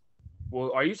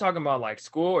 well, are you talking about like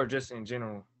school or just in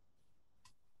general?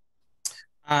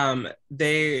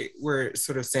 They were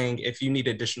sort of saying if you need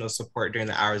additional support during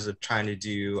the hours of trying to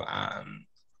do,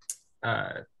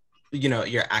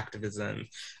 your activism,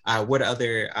 what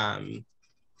other,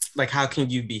 like, how can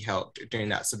you be helped during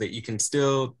that so that you can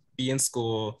still be in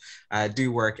school,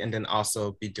 do work, and then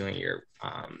also be doing your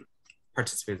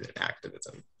participating in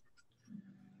activism?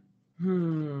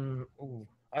 Ooh,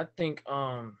 I think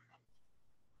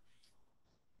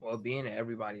well, being that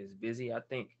everybody is busy, I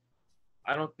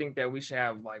don't think that we should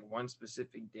have like one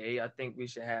specific day. I think we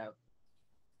should have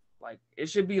like, it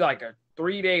should be like a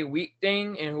 3-day week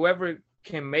thing, and whoever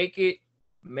can make it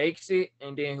makes it,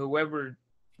 and then whoever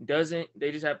doesn't,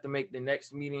 they just have to make the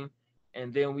next meeting,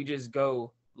 and then we just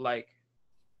go like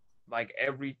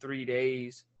every 3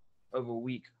 days of a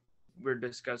week we're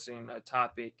discussing a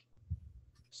topic,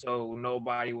 so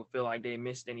nobody will feel like they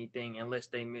missed anything unless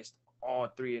they missed all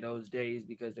 3 of those days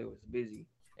because they was busy.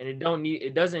 And it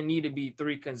doesn't need to be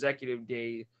 3 consecutive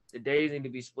days. The days need to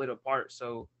be split apart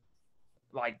so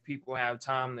like people have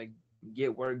time to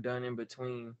get work done in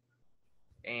between,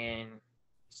 and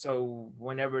so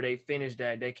whenever they finish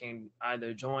that, they can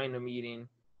either join the meeting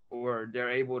or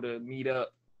they're able to meet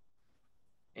up,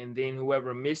 and then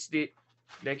whoever missed it,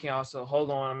 they can also hold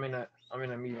on. I'm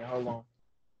in a meeting. Hold on.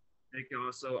 They can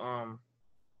also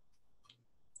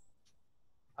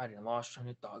I didn't lost train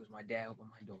of thought because my dad opened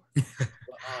my door.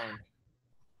 But,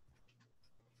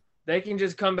 they can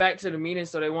just come back to the meeting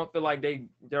so they won't feel like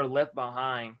they're left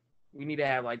behind. We need to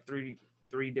have like three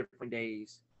different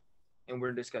days, and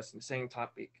we're discussing the same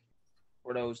topic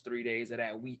for those 3 days of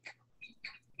that week.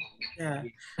 Yeah.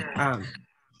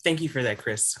 Thank you for that,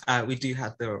 Chris. We do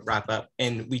have to wrap up,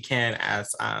 and we can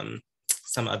ask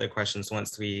some other questions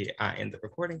once we end the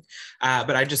recording.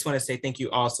 But I just want to say thank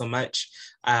you all so much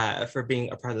for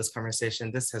being a part of this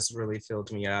conversation. This has really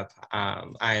filled me up.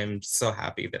 I am so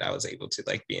happy that I was able to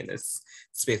be in this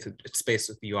space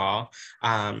with you all.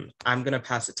 I'm gonna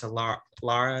pass it to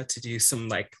Laura to do some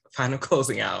final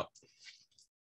closing out.